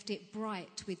and left it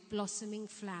bright with blossoming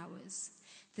flowers.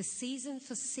 The season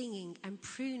for singing and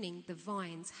pruning the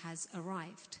vines has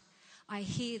arrived. I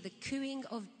hear the cooing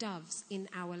of doves in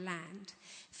our land,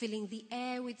 filling the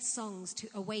air with songs to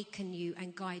awaken you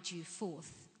and guide you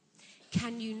forth.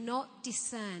 Can you not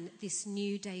discern this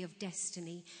new day of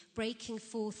destiny breaking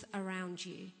forth around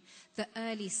you? The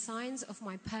early signs of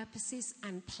my purposes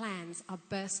and plans are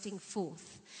bursting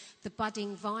forth. The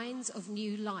budding vines of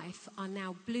new life are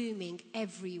now blooming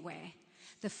everywhere.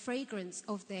 The fragrance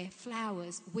of their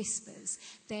flowers whispers,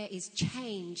 there is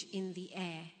change in the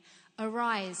air.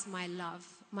 Arise, my love,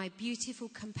 my beautiful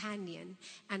companion,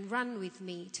 and run with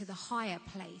me to the higher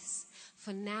place.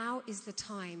 For now is the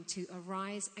time to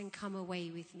arise and come away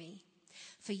with me.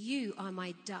 For you are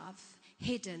my dove,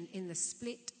 hidden in the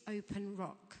split open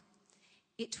rock.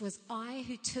 It was I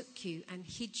who took you and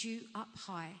hid you up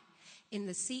high in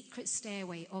the secret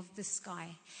stairway of the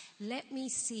sky. Let me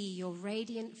see your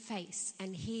radiant face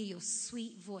and hear your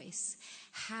sweet voice.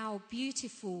 How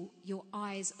beautiful your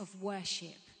eyes of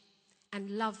worship, and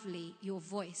lovely your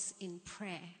voice in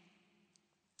prayer.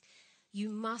 You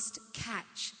must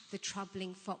catch the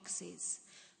troubling foxes,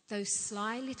 those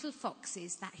sly little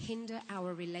foxes that hinder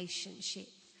our relationship,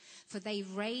 for they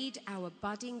raid our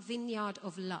budding vineyard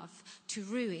of love to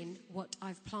ruin what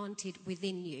I've planted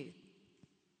within you.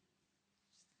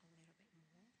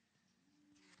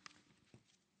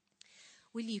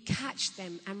 Will you catch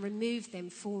them and remove them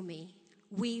for me?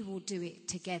 We will do it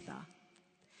together.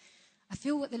 I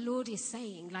feel what the Lord is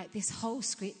saying, like this whole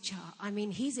scripture. I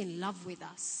mean, he's in love with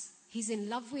us. He's in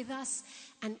love with us.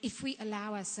 And if we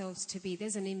allow ourselves to be,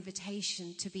 there's an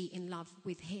invitation to be in love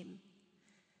with him.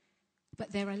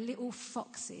 But there are little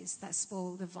foxes that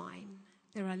spoil the vine.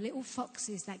 There are little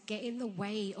foxes that get in the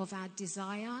way of our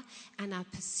desire and our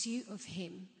pursuit of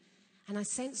him. And I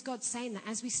sense God saying that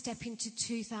as we step into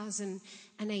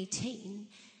 2018,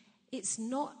 it's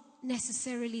not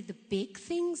necessarily the big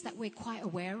things that we're quite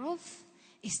aware of.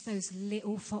 It's those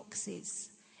little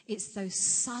foxes. It's those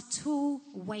subtle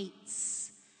weights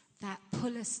that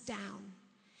pull us down.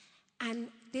 And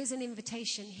there's an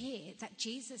invitation here that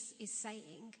Jesus is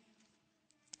saying,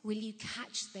 will you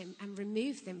catch them and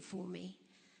remove them for me?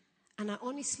 And I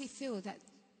honestly feel that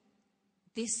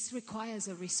this requires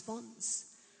a response.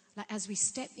 Like as we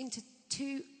step into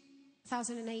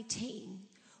 2018,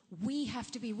 we have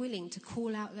to be willing to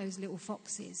call out those little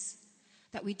foxes.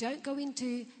 That we don't go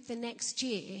into the next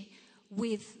year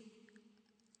with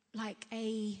like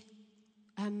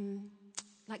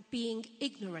being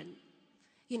ignorant.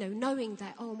 You know, knowing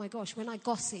that, oh my gosh, when I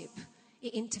gossip,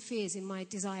 it interferes in my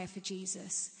desire for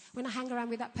Jesus. When I hang around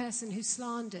with that person who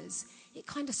slanders, it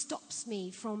kind of stops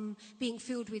me from being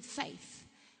filled with faith.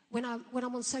 When I'm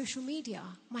on social media,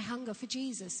 my hunger for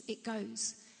Jesus, it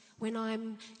goes. When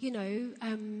I'm,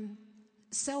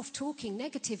 self-talking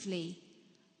negatively,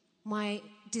 my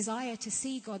desire to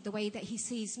see God the way that he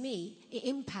sees me, it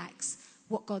impacts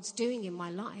what God's doing in my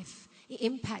life. It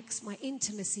impacts my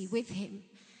intimacy with him.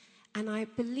 And I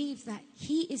believe that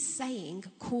he is saying,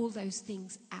 call those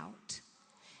things out.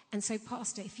 And so,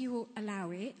 Pastor, if you will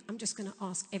allow it, I'm just going to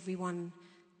ask everyone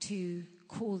to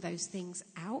call those things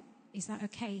out. Is that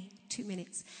okay? 2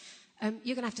 minutes.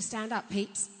 You're going to have to stand up,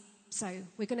 peeps. So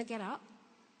we're going to get up.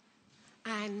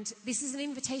 And this is an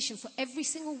invitation for every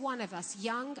single one of us,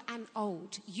 young and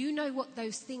old. You know what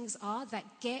those things are that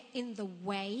get in the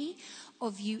way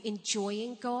of you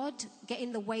enjoying God, get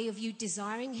in the way of you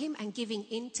desiring him and giving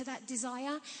into that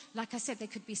desire. Like I said, there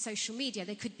could be social media,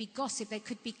 there could be gossip, there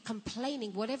could be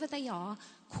complaining, whatever they are,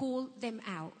 call them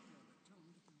out.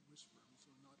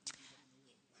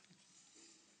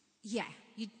 Yeah,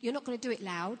 you're not going to do it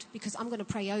loud because I'm going to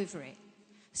pray over it.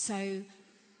 So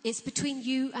It's between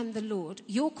you and the Lord.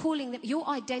 You're calling them, you're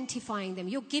identifying them,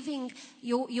 you're giving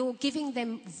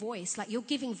them voice, like you're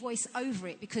giving voice over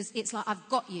it, because it's like, I've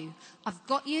got you,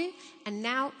 and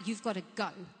now you've got to go.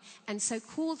 And so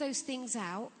call those things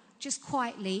out just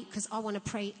quietly, because I want to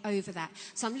pray over that.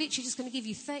 So I'm literally just going to give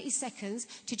you 30 seconds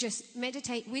to just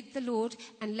meditate with the Lord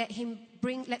and let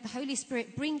the Holy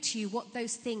Spirit bring to you what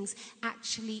those things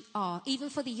actually are.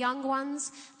 Even for the young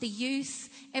ones, the youth,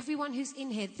 everyone who's in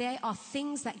here, there are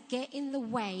things that get in the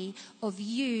way of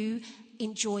you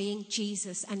enjoying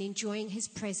Jesus and enjoying his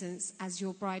presence as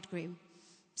your bridegroom.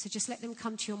 So just let them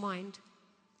come to your mind.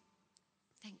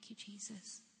 Thank you,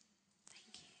 Jesus.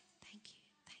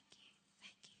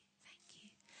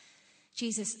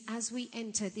 Jesus, as we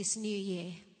enter this new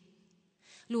year,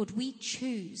 Lord, we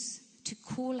choose to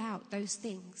call out those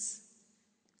things.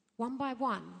 One by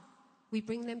one, we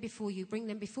bring them before you, bring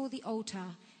them before the altar,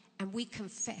 and we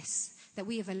confess that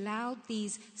we have allowed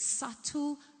these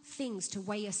subtle things to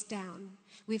weigh us down.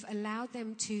 We've allowed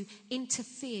them to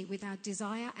interfere with our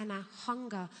desire and our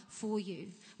hunger for you.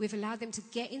 We've allowed them to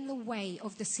get in the way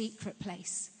of the secret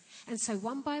place. And so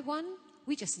one by one,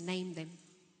 we just name them.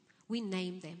 We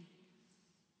name them.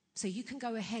 So you can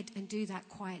go ahead and do that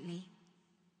quietly.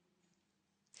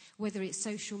 Whether it's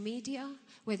social media,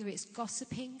 whether it's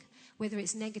gossiping, whether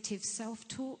it's negative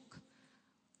self-talk,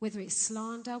 whether it's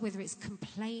slander, whether it's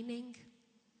complaining,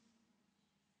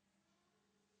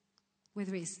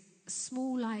 whether it's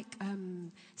small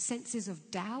senses of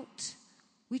doubt,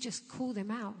 we just call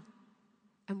them out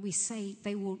and we say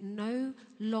they will no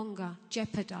longer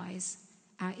jeopardize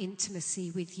our intimacy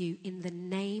with you in the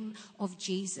name of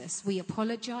Jesus. We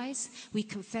apologize. We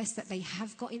confess that they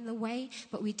have got in the way,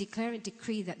 but we declare and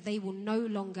decree that they will no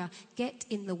longer get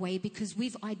in the way because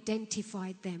we've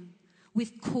identified them.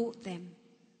 We've caught them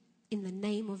in the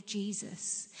name of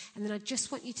Jesus. And then I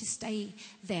just want you to stay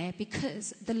there,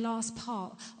 because the last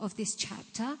part of this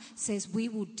chapter says we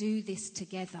will do this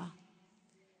together.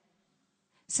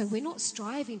 So we're not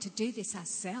striving to do this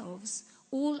ourselves.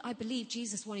 All I believe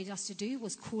Jesus wanted us to do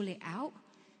was call it out,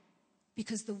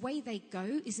 because the way they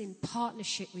go is in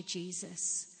partnership with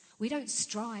Jesus. We don't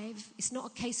strive. It's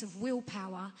not a case of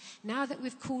willpower. Now that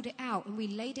we've called it out and we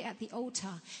laid it at the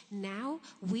altar, now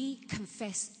we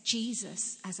confess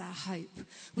Jesus as our hope.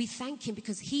 We thank him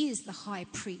because he is the high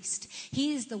priest.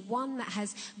 He is the one that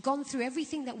has gone through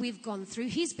everything that we've gone through.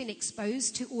 He's been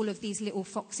exposed to all of these little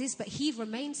foxes, but he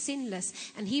remained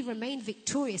sinless and he remained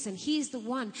victorious. And he is the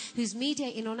one who's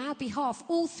mediating on our behalf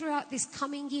all throughout this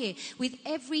coming year. With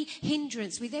every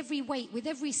hindrance, with every weight, with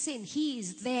every sin, he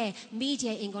is there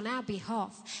mediating on our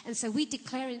behalf. And so we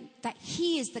declare that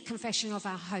he is the confession of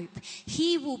our hope.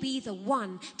 He will be the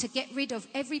one to get rid of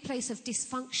every place of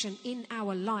dysfunction in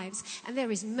our lives. And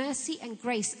there is mercy and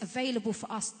grace available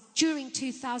for us during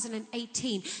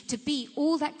 2018 to be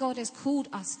all that God has called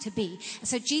us to be.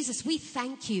 So Jesus, we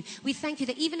thank you. We thank you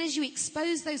that even as you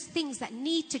expose those things that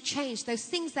need to change, those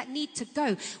things that need to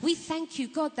go, we thank you,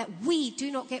 God, that we do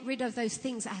not get rid of those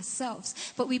things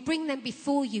ourselves, but we bring them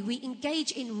before you. We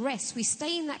engage in rest. We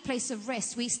stay in that place of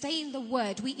rest. We stay in the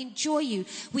word. We enjoy you.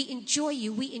 We enjoy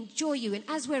you. We enjoy you. And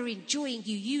as we're enjoying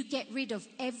you, you get rid of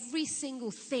every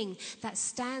single thing that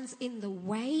stands in the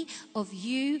way of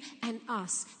you and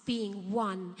us being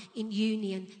one in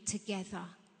union together.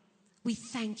 We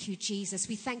thank you, Jesus.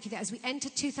 We thank you that as we enter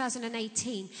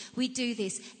 2018, we do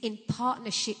this in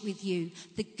partnership with you,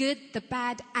 the good, the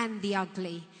bad, and the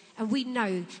ugly. And we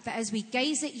know that as we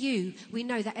gaze at you, we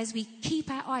know that as we keep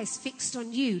our eyes fixed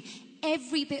on you,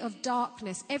 every bit of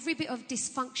darkness, every bit of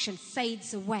dysfunction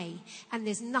fades away, and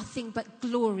there's nothing but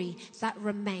glory that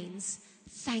remains.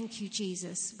 Thank you,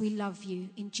 Jesus. We love you.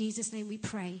 In Jesus' name we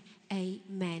pray.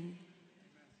 Amen.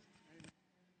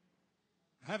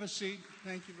 Have a seat.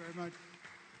 Thank you very much.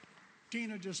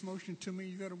 Tina just motioned to me.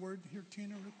 You got a word here,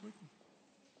 Tina, real quick?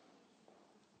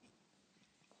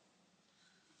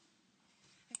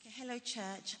 Okay, hello,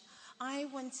 church. I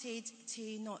wanted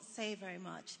to not say very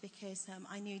much because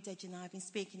I knew Deji and I have been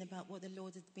speaking about what the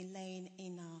Lord had been laying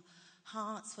in our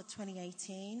hearts for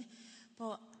 2018.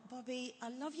 But Bobby, I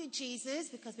love you, Jesus,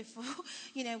 because before,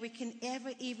 we can ever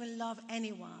even love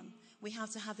anyone, we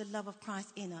have to have the love of Christ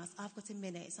in us. I've got a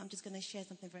minute, so I'm just going to share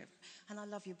something and I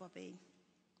love you, Bobby.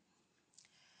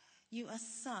 You are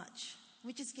such.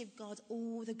 We just give God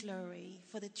all the glory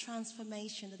for the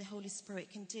transformation that the Holy Spirit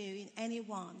can do in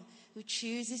anyone who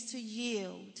chooses to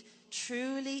yield,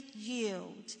 truly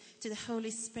yield to the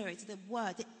Holy Spirit, to the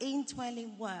word, the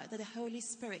indwelling word that the Holy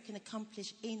Spirit can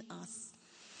accomplish in us.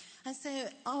 And so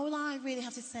all I really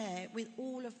have to say with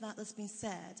all of that that's been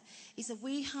said is that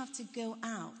we have to go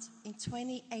out in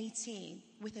 2018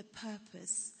 with a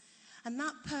purpose. And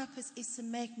that purpose is to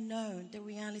make known the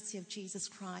reality of Jesus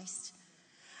Christ.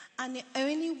 And the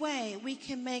only way we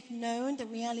can make known the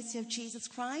reality of Jesus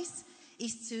Christ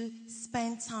is to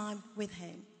spend time with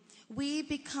him. We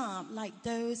become like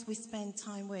those we spend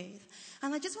time with.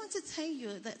 And I just want to tell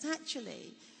you that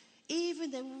actually,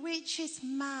 even the richest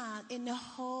man in the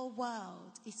whole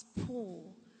world is poor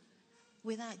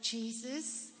without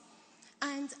Jesus.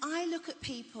 And I look at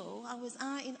people, I was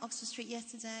out in Oxford Street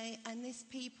yesterday, and these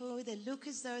people, they look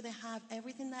as though they have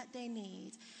everything that they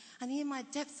need. And in my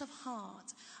depths of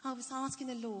heart, I was asking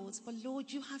the Lord, but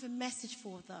Lord, you have a message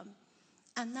for them.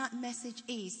 And that message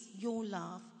is your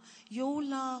love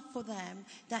for them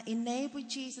that enabled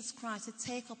Jesus Christ to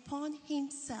take upon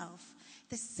himself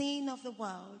the sin of the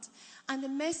world. And the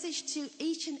message to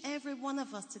each and every one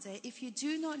of us today, if you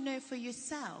do not know for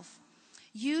yourself,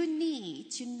 you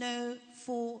need to know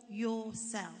for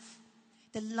yourself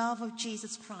the love of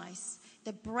Jesus Christ,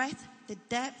 the breadth, the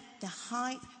depth, the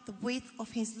height, the width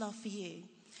of his love for you.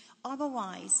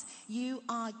 Otherwise, you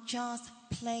are just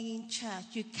playing church.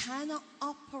 You cannot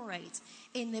operate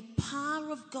in the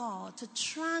power of God to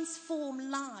transform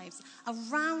lives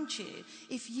around you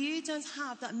if you don't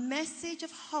have that message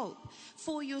of hope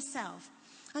for yourself.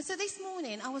 And so this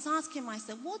morning, I was asking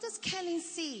myself, what does Kellen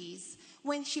see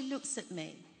when she looks at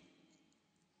me?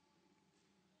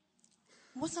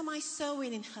 What am I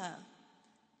sowing in her?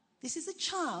 This is a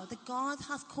child that God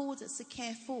has called us to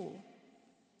care for.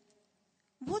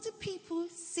 What do people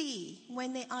see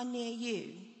when they are near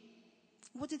you?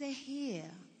 What do they hear?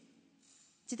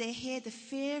 Do they hear the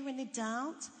fear and the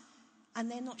doubt, and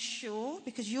they're not sure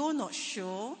because you're not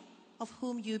sure of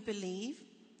whom you believe?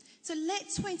 So let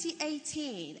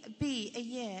 2018 be a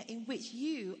year in which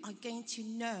you are going to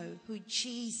know who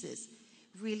Jesus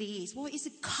really is. What is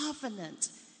the covenant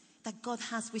that God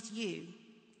has with you?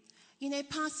 You know,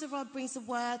 Pastor Rob brings the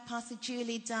word, Pastor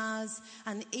Julie does,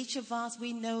 and each of us,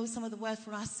 we know some of the word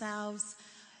for ourselves.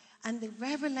 And the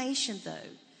revelation,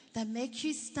 though, that makes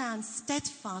you stand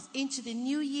steadfast into the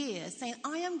new year, saying,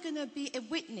 I am going to be a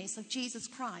witness of Jesus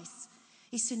Christ,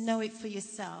 is to know it for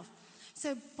yourself.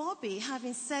 So Bobby,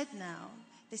 having said now,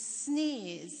 the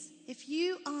sneers, if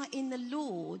you are in the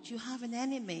Lord, you have an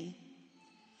enemy.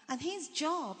 And his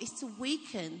job is to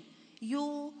weaken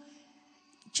your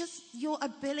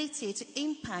ability to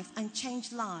impact and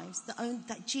change lives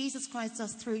that Jesus Christ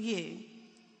does through you.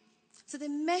 So the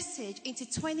message into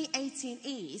 2018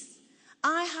 is,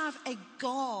 I have a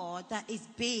God that is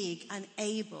big and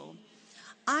able.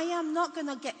 I am not going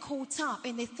to get caught up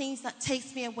in the things that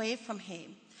takes me away from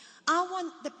him. I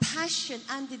want the passion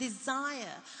and the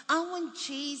desire. I want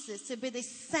Jesus to be the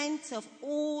center of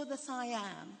all that I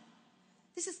am.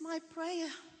 This is my prayer.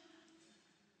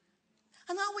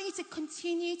 And I want you to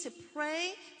continue to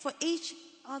pray for each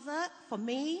other, for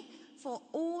me, for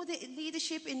all the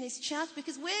leadership in this church,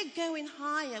 because we're going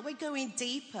higher, we're going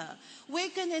deeper. We're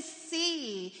going to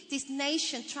see this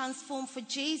nation transform for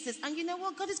Jesus. And you know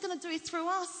what? God is going to do it through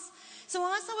us. So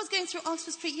as I was going through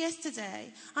Oxford Street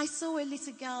yesterday, I saw a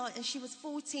little girl, and she was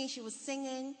 14, she was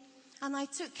singing. And I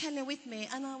took Kellen with me,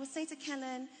 and I was saying to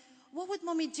Kellen, what would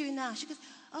Mommy do now? She goes,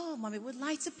 oh, Mommy would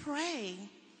like to pray.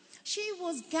 She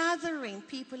was gathering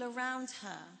people around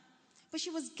her. But she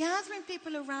was gathering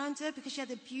people around her because she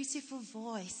had a beautiful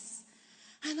voice.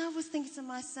 And I was thinking to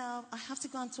myself, I have to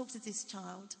go and talk to this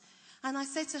child. And I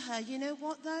said to her, you know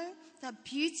what though? That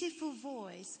beautiful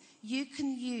voice you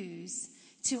can use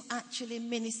to actually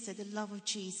minister the love of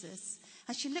Jesus.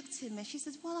 And she looked at me and she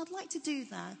said, well, I'd like to do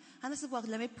that. And I said, well,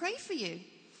 let me pray for you.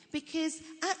 Because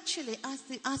actually,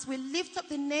 as we lift up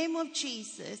the name of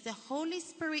Jesus, the Holy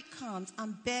Spirit comes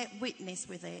and bear witness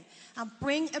with it and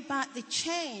bring about the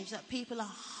change that people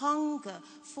are hunger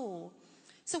for.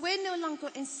 So we're no longer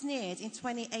ensnared in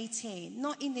 2018,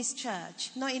 not in this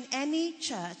church, not in any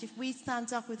church, if we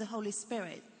stand up with the Holy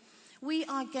Spirit. We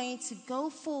are going to go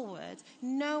forward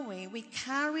knowing we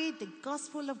carry the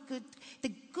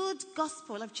good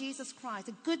gospel of Jesus Christ,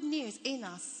 the good news in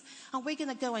us. And we're going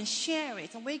to go and share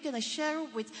it. And we're going to share it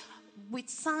with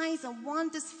signs and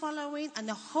wonders following. And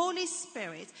the Holy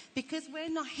Spirit, because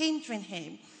we're not hindering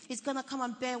him, is going to come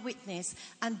and bear witness.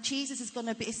 And Jesus is going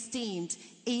to be esteemed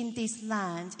in this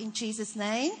land. In Jesus'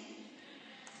 name.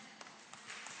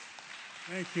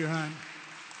 Thank you, hon.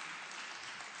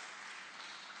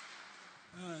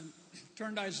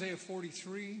 Turn to Isaiah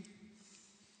 43.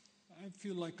 I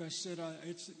feel like I said,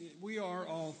 we are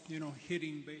all,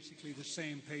 hitting basically the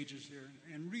same pages here.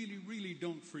 And really, really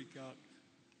don't freak out.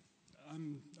 I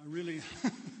really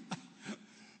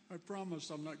promise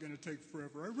I'm not going to take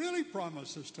forever. I really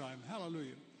promise this time.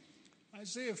 Hallelujah.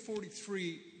 Isaiah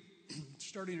 43,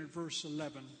 starting at verse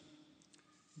 11,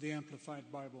 the Amplified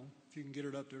Bible. If you can get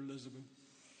it up there, Elizabeth.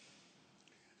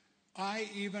 I,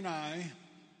 even I,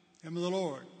 am the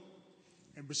Lord,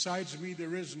 and besides me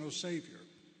there is no Savior.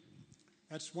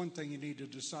 That's one thing you need to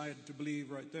decide to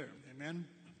believe right there. Amen?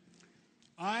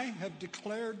 I have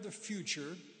declared the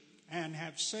future and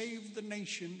have saved the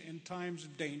nation in times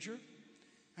of danger,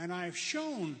 and I have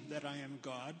shown that I am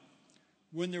God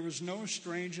when there was no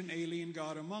strange and alien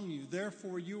God among you.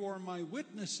 Therefore you are my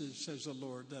witnesses, says the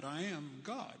Lord, that I am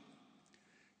God.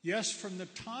 Yes, from the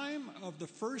time of the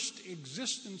first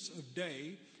existence of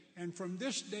day, and from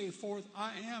this day forth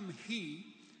I am He,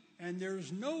 and there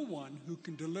is no one who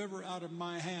can deliver out of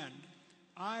my hand.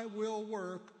 I will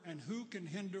work, and who can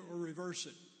hinder or reverse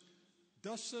it?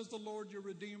 Thus says the Lord your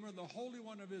Redeemer, the Holy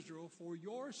One of Israel, for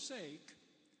your sake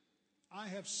I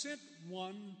have sent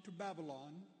one to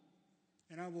Babylon,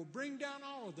 and I will bring down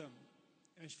all of them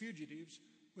as fugitives,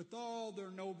 with all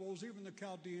their nobles, even the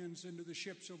Chaldeans, into the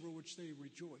ships over which they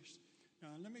rejoiced. Now,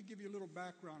 let me give you a little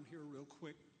background here real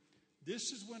quick.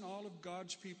 This is when all of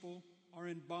God's people are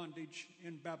in bondage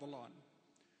in Babylon.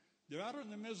 They're out in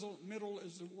the middle,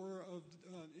 as it were, of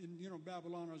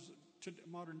Babylon is to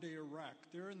modern-day Iraq.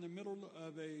 They're in the middle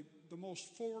of the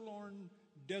most forlorn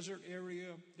desert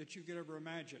area that you could ever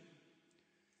imagine.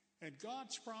 And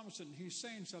God's promising, He's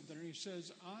saying something, and He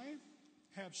says, I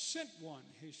have sent one.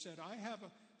 He said, I have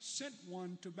sent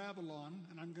one to Babylon,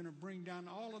 and I'm going to bring down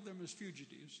all of them as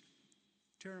fugitives,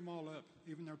 tear them all up,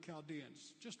 even their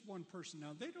Chaldeans. Just one person.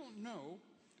 Now, they don't know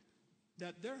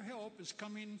that their help is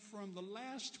coming from the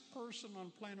last person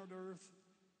on planet Earth,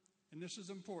 and this is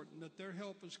important, that their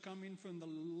help is coming from the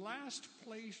last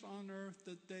place on earth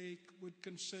that they would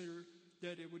consider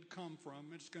that it would come from.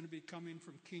 It's going to be coming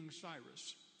from King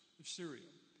Cyrus of Syria.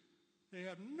 They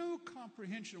have no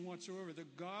comprehension whatsoever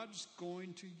that God's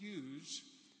going to use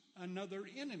another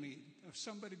enemy, of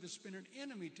somebody that's been an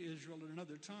enemy to Israel at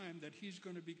another time, that He's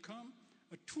going to become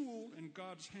a tool in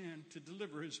God's hand to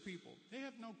deliver His people. They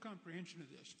have no comprehension of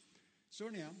this. So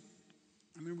now,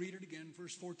 I'm going to read it again,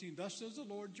 verse 14. Thus says the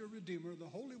Lord your Redeemer, the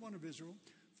Holy One of Israel,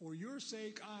 for your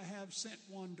sake I have sent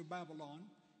one to Babylon,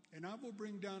 and I will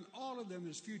bring down all of them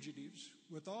as fugitives,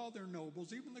 with all their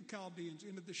nobles, even the Chaldeans,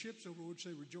 into the ships over which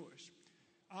they rejoice.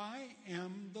 I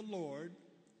am the Lord,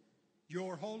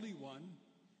 your Holy One,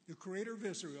 the Creator of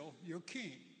Israel, your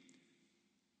King.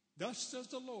 Thus says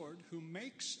the Lord, who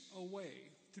makes a way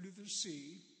through the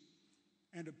sea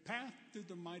and a path through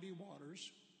the mighty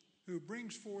waters, who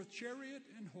brings forth chariot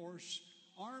and horse,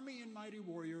 army and mighty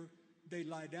warrior. They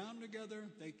lie down together,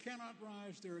 they cannot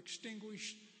rise, they're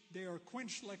extinguished, they are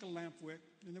quenched like a lamp wick.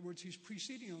 In other words, He's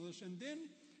preceding all this. And then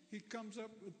He comes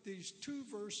up with these two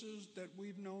verses that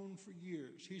we've known for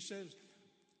years. He says,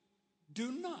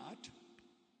 do not,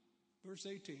 verse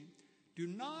 18, do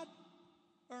not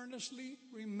earnestly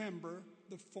remember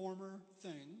the former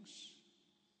things,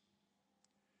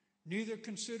 neither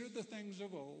consider the things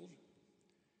of old.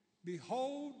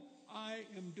 Behold, I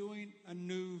am doing a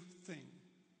new thing.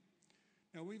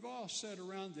 Now, we've all said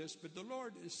around this, but the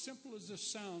Lord, as simple as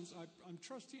this sounds, I'm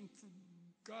trusting for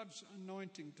God's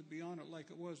anointing to be on it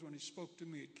like it was when He spoke to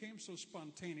me. It came so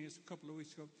spontaneous a couple of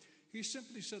weeks ago. He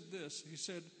simply said this. He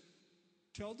said,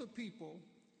 tell the people,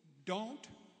 don't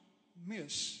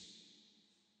miss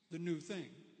the new thing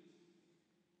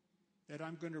that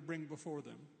I'm going to bring before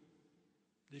them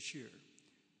this year.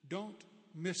 Don't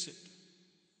miss it.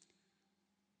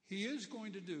 He is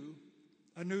going to do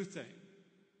a new thing.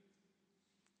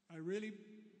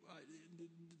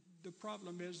 The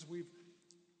problem is we've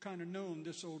kind of known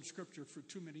this old scripture for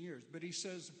too many years. But He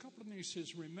says, a couple of things, He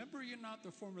says, remember ye not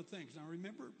the former things. Now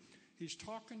remember, He's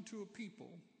talking to a people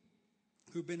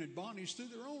who've been in bondage through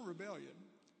their own rebellion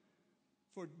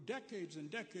for decades and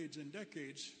decades and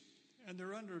decades. And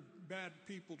they're under bad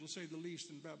people, to say the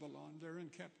least, in Babylon. They're in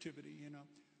captivity,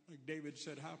 Like David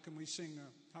said, how can we sing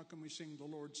the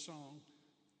Lord's song?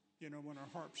 When our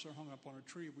harps are hung up on a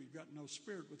tree, we've got no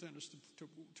spirit within us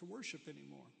to worship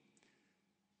anymore.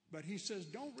 But He says,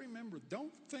 don't remember,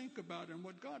 don't think about it. And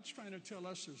what God's trying to tell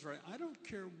us is, right, I don't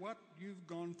care what you've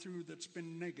gone through that's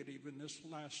been negative in this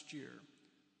last year.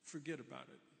 Forget about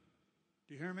it.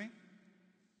 Do you hear me?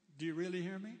 Do you really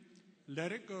hear me?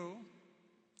 Let it go.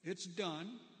 It's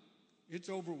done. It's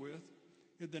over with.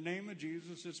 In the name of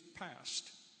Jesus, it's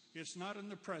past. It's not in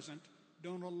the present.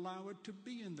 Don't allow it to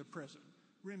be in the present.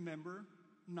 Remember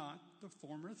not the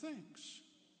former things.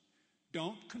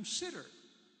 Don't consider.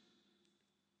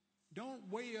 Don't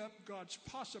weigh up God's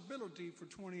possibility for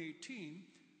 2018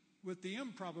 with the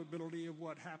improbability of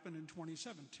what happened in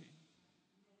 2017.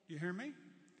 You hear me?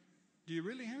 Do you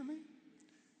really hear me?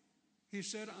 He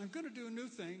said, I'm going to do a new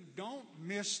thing. Don't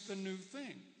miss the new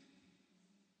thing.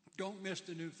 Don't miss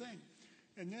the new thing.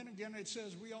 And then again, it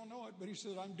says, we all know it, but he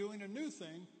said, I'm doing a new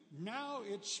thing. Now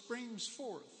it springs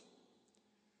forth.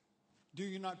 Do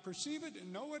you not perceive it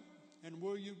and know it? And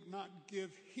will you not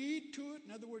give heed to it?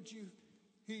 In other words,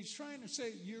 he's trying to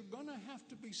say you're going to have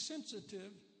to be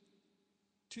sensitive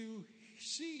to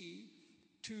see,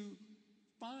 to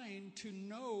find, to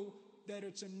know that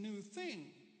it's a new thing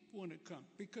when it comes.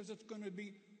 Because it's going to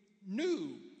be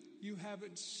new. You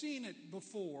haven't seen it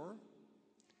before.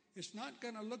 It's not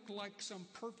going to look like some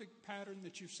perfect pattern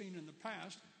that you've seen in the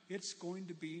past. It's going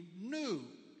to be new.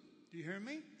 Do you hear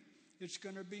me? It's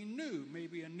going to be new.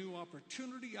 Maybe a new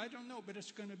opportunity. I don't know, but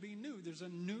it's going to be new. There's a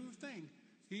new thing.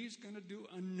 He's going to do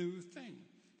a new thing.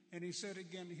 And he said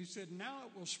again, he said, now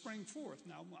it will spring forth.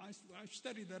 Now, I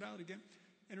studied that out again.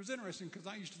 And it was interesting because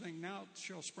I used to think now it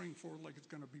shall spring forth like it's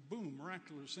going to be boom,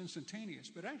 miraculous, instantaneous.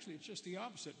 But actually, it's just the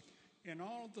opposite. In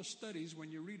all the studies,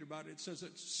 when you read about it, it says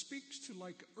it speaks to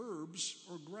like herbs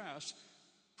or grass.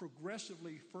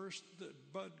 Progressively, first the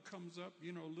bud comes up,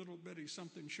 a little bitty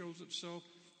something shows itself.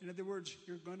 In other words,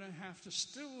 you're going to have to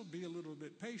still be a little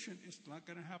bit patient. It's not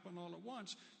going to happen all at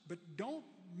once. But don't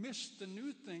miss the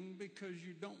new thing because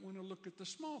you don't want to look at the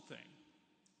small thing.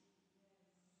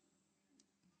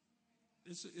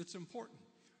 It's important.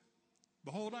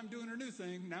 Behold, I'm doing a new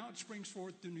thing. Now it springs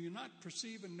forth. Do you not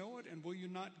perceive and know it? And will you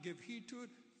not give heed to it?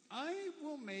 I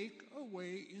will make a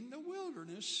way in the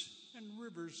wilderness and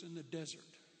rivers in the desert.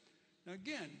 Now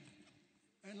again,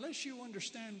 unless you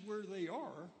understand where they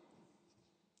are,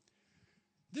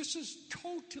 this is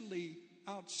totally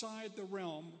outside the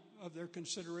realm of their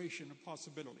consideration of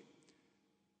possibility.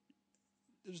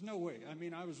 There's no way. I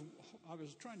mean, I was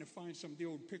trying to find some of the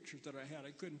old pictures that I had.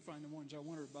 I couldn't find the ones I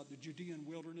wanted about the Judean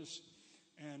wilderness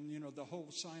and, the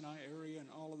whole Sinai area and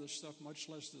all of this stuff, much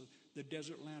less the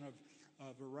desert land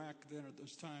of Iraq then at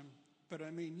this time. But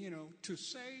I mean, to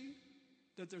say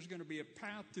that there's going to be a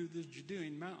path through the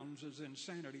Judean mountains is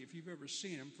insanity. If you've ever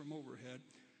seen them from overhead,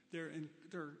 the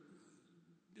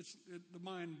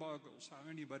mind boggles how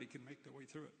anybody can make their way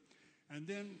through it. And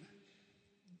then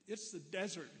it's the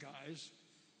desert, guys.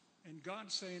 And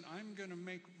God's saying, I'm going to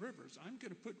make rivers. I'm going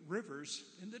to put rivers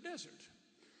in the desert.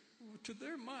 Well, to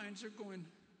their minds, they're going,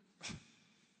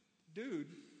 dude,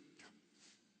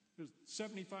 there's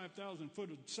 75,000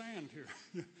 foot of sand here.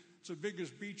 It's the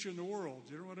biggest beach in the world.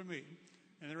 You know what I mean?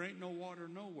 And there ain't no water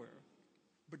nowhere.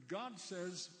 But God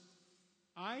says,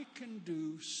 I can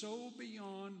do so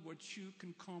beyond what you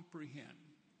can comprehend.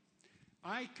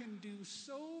 I can do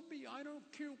so beyond. I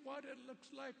don't care what it looks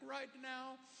like right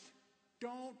now.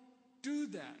 Don't do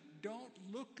that. Don't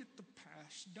look at the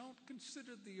past. Don't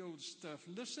consider the old stuff.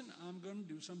 Listen, I'm going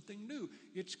to do something new.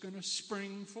 It's going to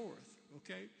spring forth,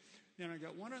 okay? Then I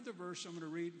got one other verse I'm going to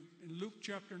read in Luke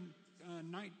chapter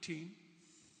 19.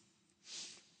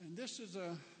 And this is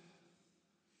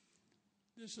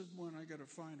one I got to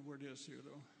find where it is here,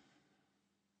 though.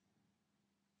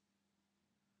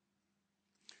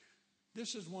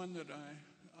 This is one that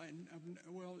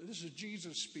this is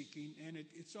Jesus speaking, and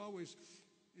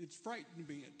it's frightened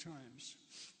me at times.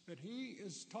 But he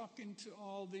is talking to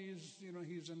all these,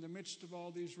 he's in the midst of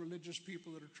all these religious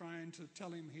people that are trying to tell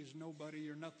him he's nobody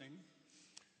or nothing.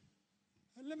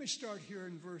 And let me start here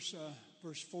in verse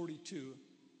 42.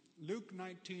 Luke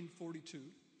 19:42.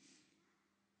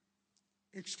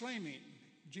 Exclaiming,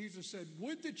 Jesus said,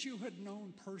 would that you had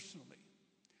known personally,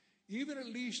 even at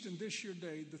least in this your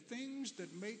day, the things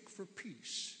that make for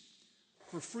peace,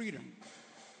 for freedom,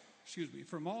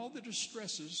 from all the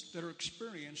distresses that are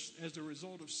experienced as a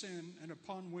result of sin and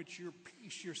upon which your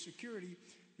peace, your security,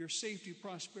 your safety,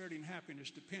 prosperity, and happiness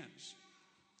depends.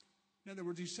 In other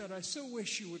words, he said, I so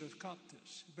wish you would have caught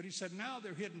this. But he said, now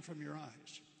they're hidden from your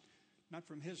eyes. Not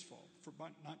from his fault,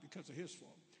 not because of his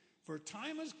fault. For a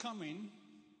time is coming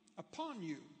upon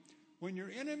you when your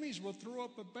enemies will throw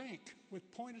up a bank with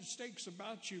pointed stakes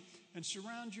about you and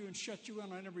surround you and shut you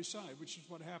in on every side, which is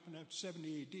what happened after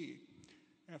 70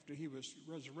 AD, after he was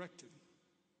resurrected.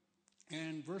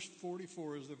 And verse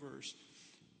 44 is the verse.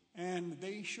 And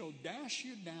they shall dash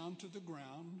you down to the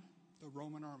ground. The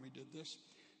Roman army did this.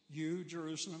 You,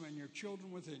 Jerusalem, and your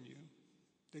children within you.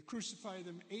 They crucify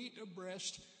them 8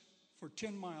 abreast for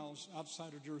 10 miles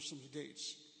outside of Jerusalem's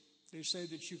gates. They say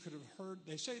that you could have heard,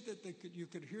 you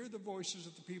could hear the voices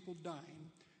of the people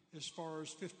dying as far as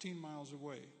 15 miles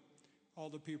away. All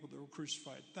the people that were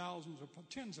crucified,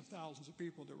 tens of thousands of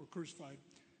people that were crucified,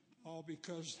 all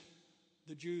because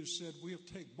the Jews said, we'll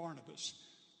take Barnabas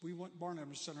We want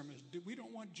Barnabas in our midst. We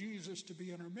don't want Jesus to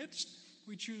be in our midst.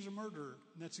 We choose a murderer.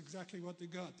 And that's exactly what they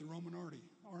got, the Roman army.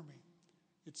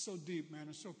 It's so deep, man.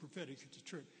 It's so prophetic. It's a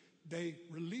truth. They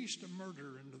released a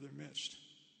murderer into their midst.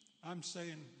 I'm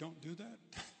saying don't do that.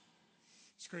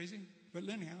 It's crazy. But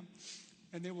anyhow,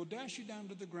 and they will dash you down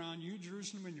to the ground, you,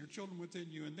 Jerusalem, and your children within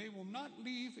you, and they will not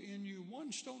leave in you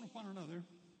one stone upon another.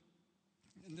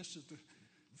 And this is the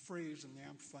phrase in the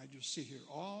Amplified you'll see here.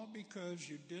 All because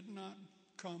you did not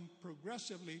come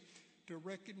progressively to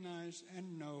recognize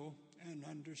and know and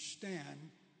understand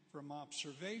from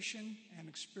observation and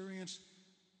experience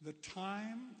the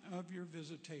time of your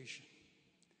visitation.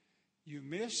 You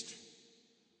missed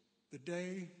the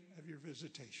day of your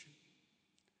visitation.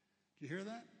 Do you hear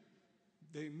that?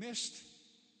 They missed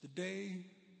the day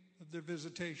of their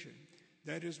visitation.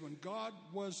 That is when God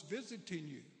was visiting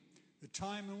you, the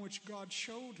time in which God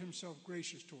showed himself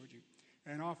gracious toward you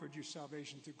and offered you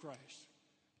salvation through Christ.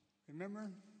 Remember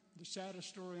the saddest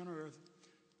story on earth?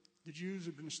 The Jews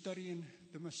have been studying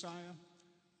the Messiah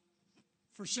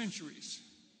for centuries.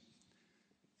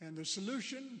 And the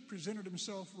solution presented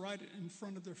himself right in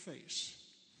front of their face.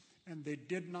 And they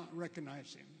did not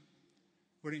recognize him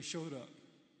when he showed up.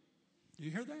 Do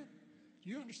you hear that? Do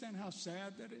you understand how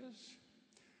sad that is?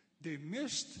 They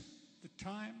missed the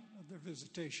time of their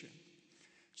visitation.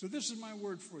 So this is my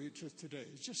word for you today.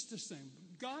 It's just this thing.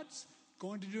 God's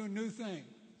going to do a new thing.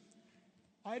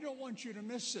 I don't want you to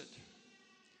miss it.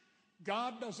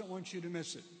 God doesn't want you to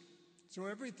miss it. So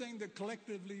everything that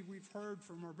collectively we've heard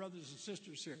from our brothers and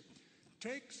sisters here,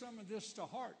 take some of this to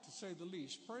heart, to say the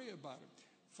least. Pray about it.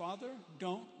 Father,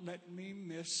 don't let me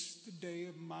miss the day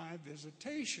of my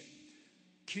visitation.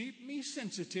 Keep me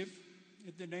sensitive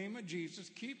in the name of Jesus.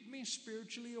 Keep me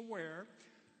spiritually aware.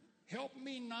 Help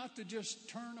me not to just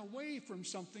turn away from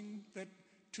something that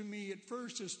to me at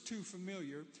first is too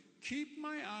familiar. Keep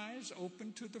my eyes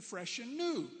open to the fresh and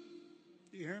new.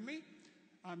 Do you hear me?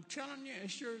 I'm telling you, as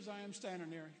sure as I am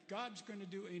standing there, God's going to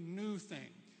do a new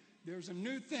thing. There's a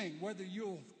new thing. Whether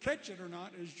you'll catch it or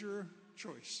not is your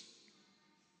choice.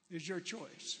 Is your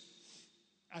choice.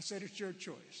 I said it's your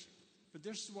choice. But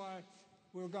this is why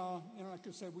we'll go, like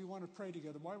I said, we want to pray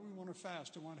together. Why we want to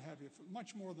fast and want to have you.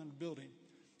 Much more than a building,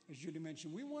 as Judy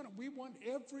mentioned. We want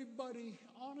everybody,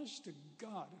 honest to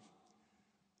God.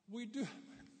 We do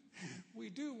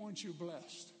want you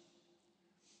blessed.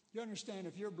 You understand,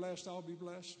 if you're blessed, I'll be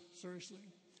blessed. Seriously.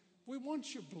 We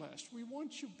want you blessed. We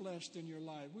want you blessed in your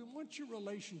life. We want your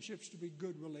relationships to be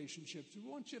good relationships. We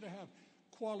want you to have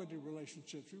quality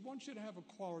relationships. We want you to have a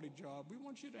quality job. We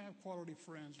want you to have quality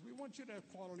friends. We want you to have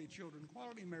quality children,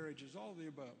 quality marriages, all of the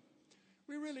above.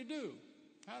 We really do.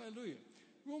 Hallelujah.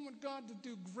 We want God to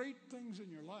do great things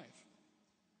in your life.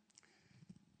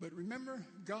 But remember,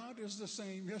 God is the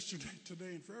same yesterday,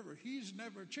 today, and forever. He's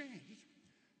never changed.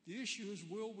 The issue is,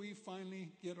 will we finally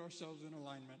get ourselves in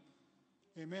alignment?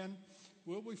 Amen?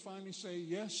 Will we finally say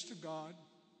yes to God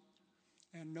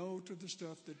and no to the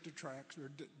stuff that detracts or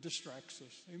distracts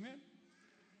us? Amen?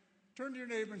 Turn to your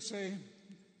neighbor and say,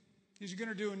 he's going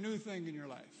to do a new thing in your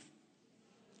life.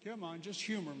 Come on, just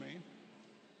humor me.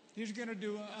 He's going to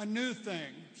do a new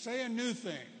thing. Say a new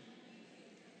thing.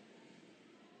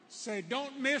 Say,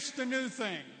 don't miss the new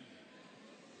thing.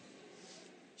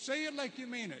 Say it like you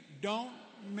mean it. Don't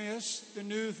miss the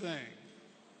new thing.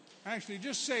 Actually,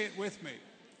 just say it with me.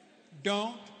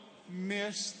 Don't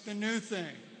miss the new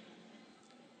thing.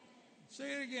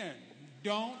 Say it again.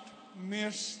 Don't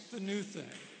miss the new thing.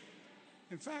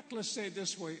 In fact, let's say it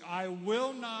this way. I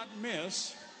will not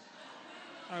miss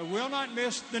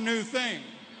the new thing.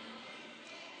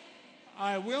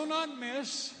 I will not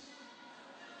miss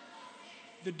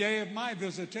the day of my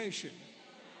visitation.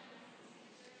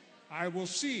 I will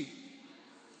see.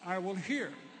 I will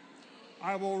hear.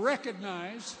 I will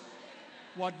recognize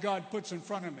what God puts in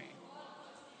front of me.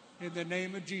 In the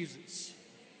name of Jesus.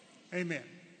 Amen.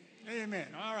 Amen.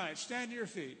 All right, stand to your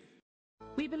feet.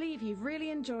 We believe you've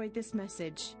really enjoyed this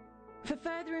message. For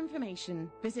further information,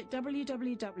 visit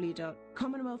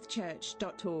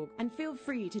www.commonwealthchurch.org and feel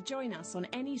free to join us on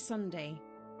any Sunday.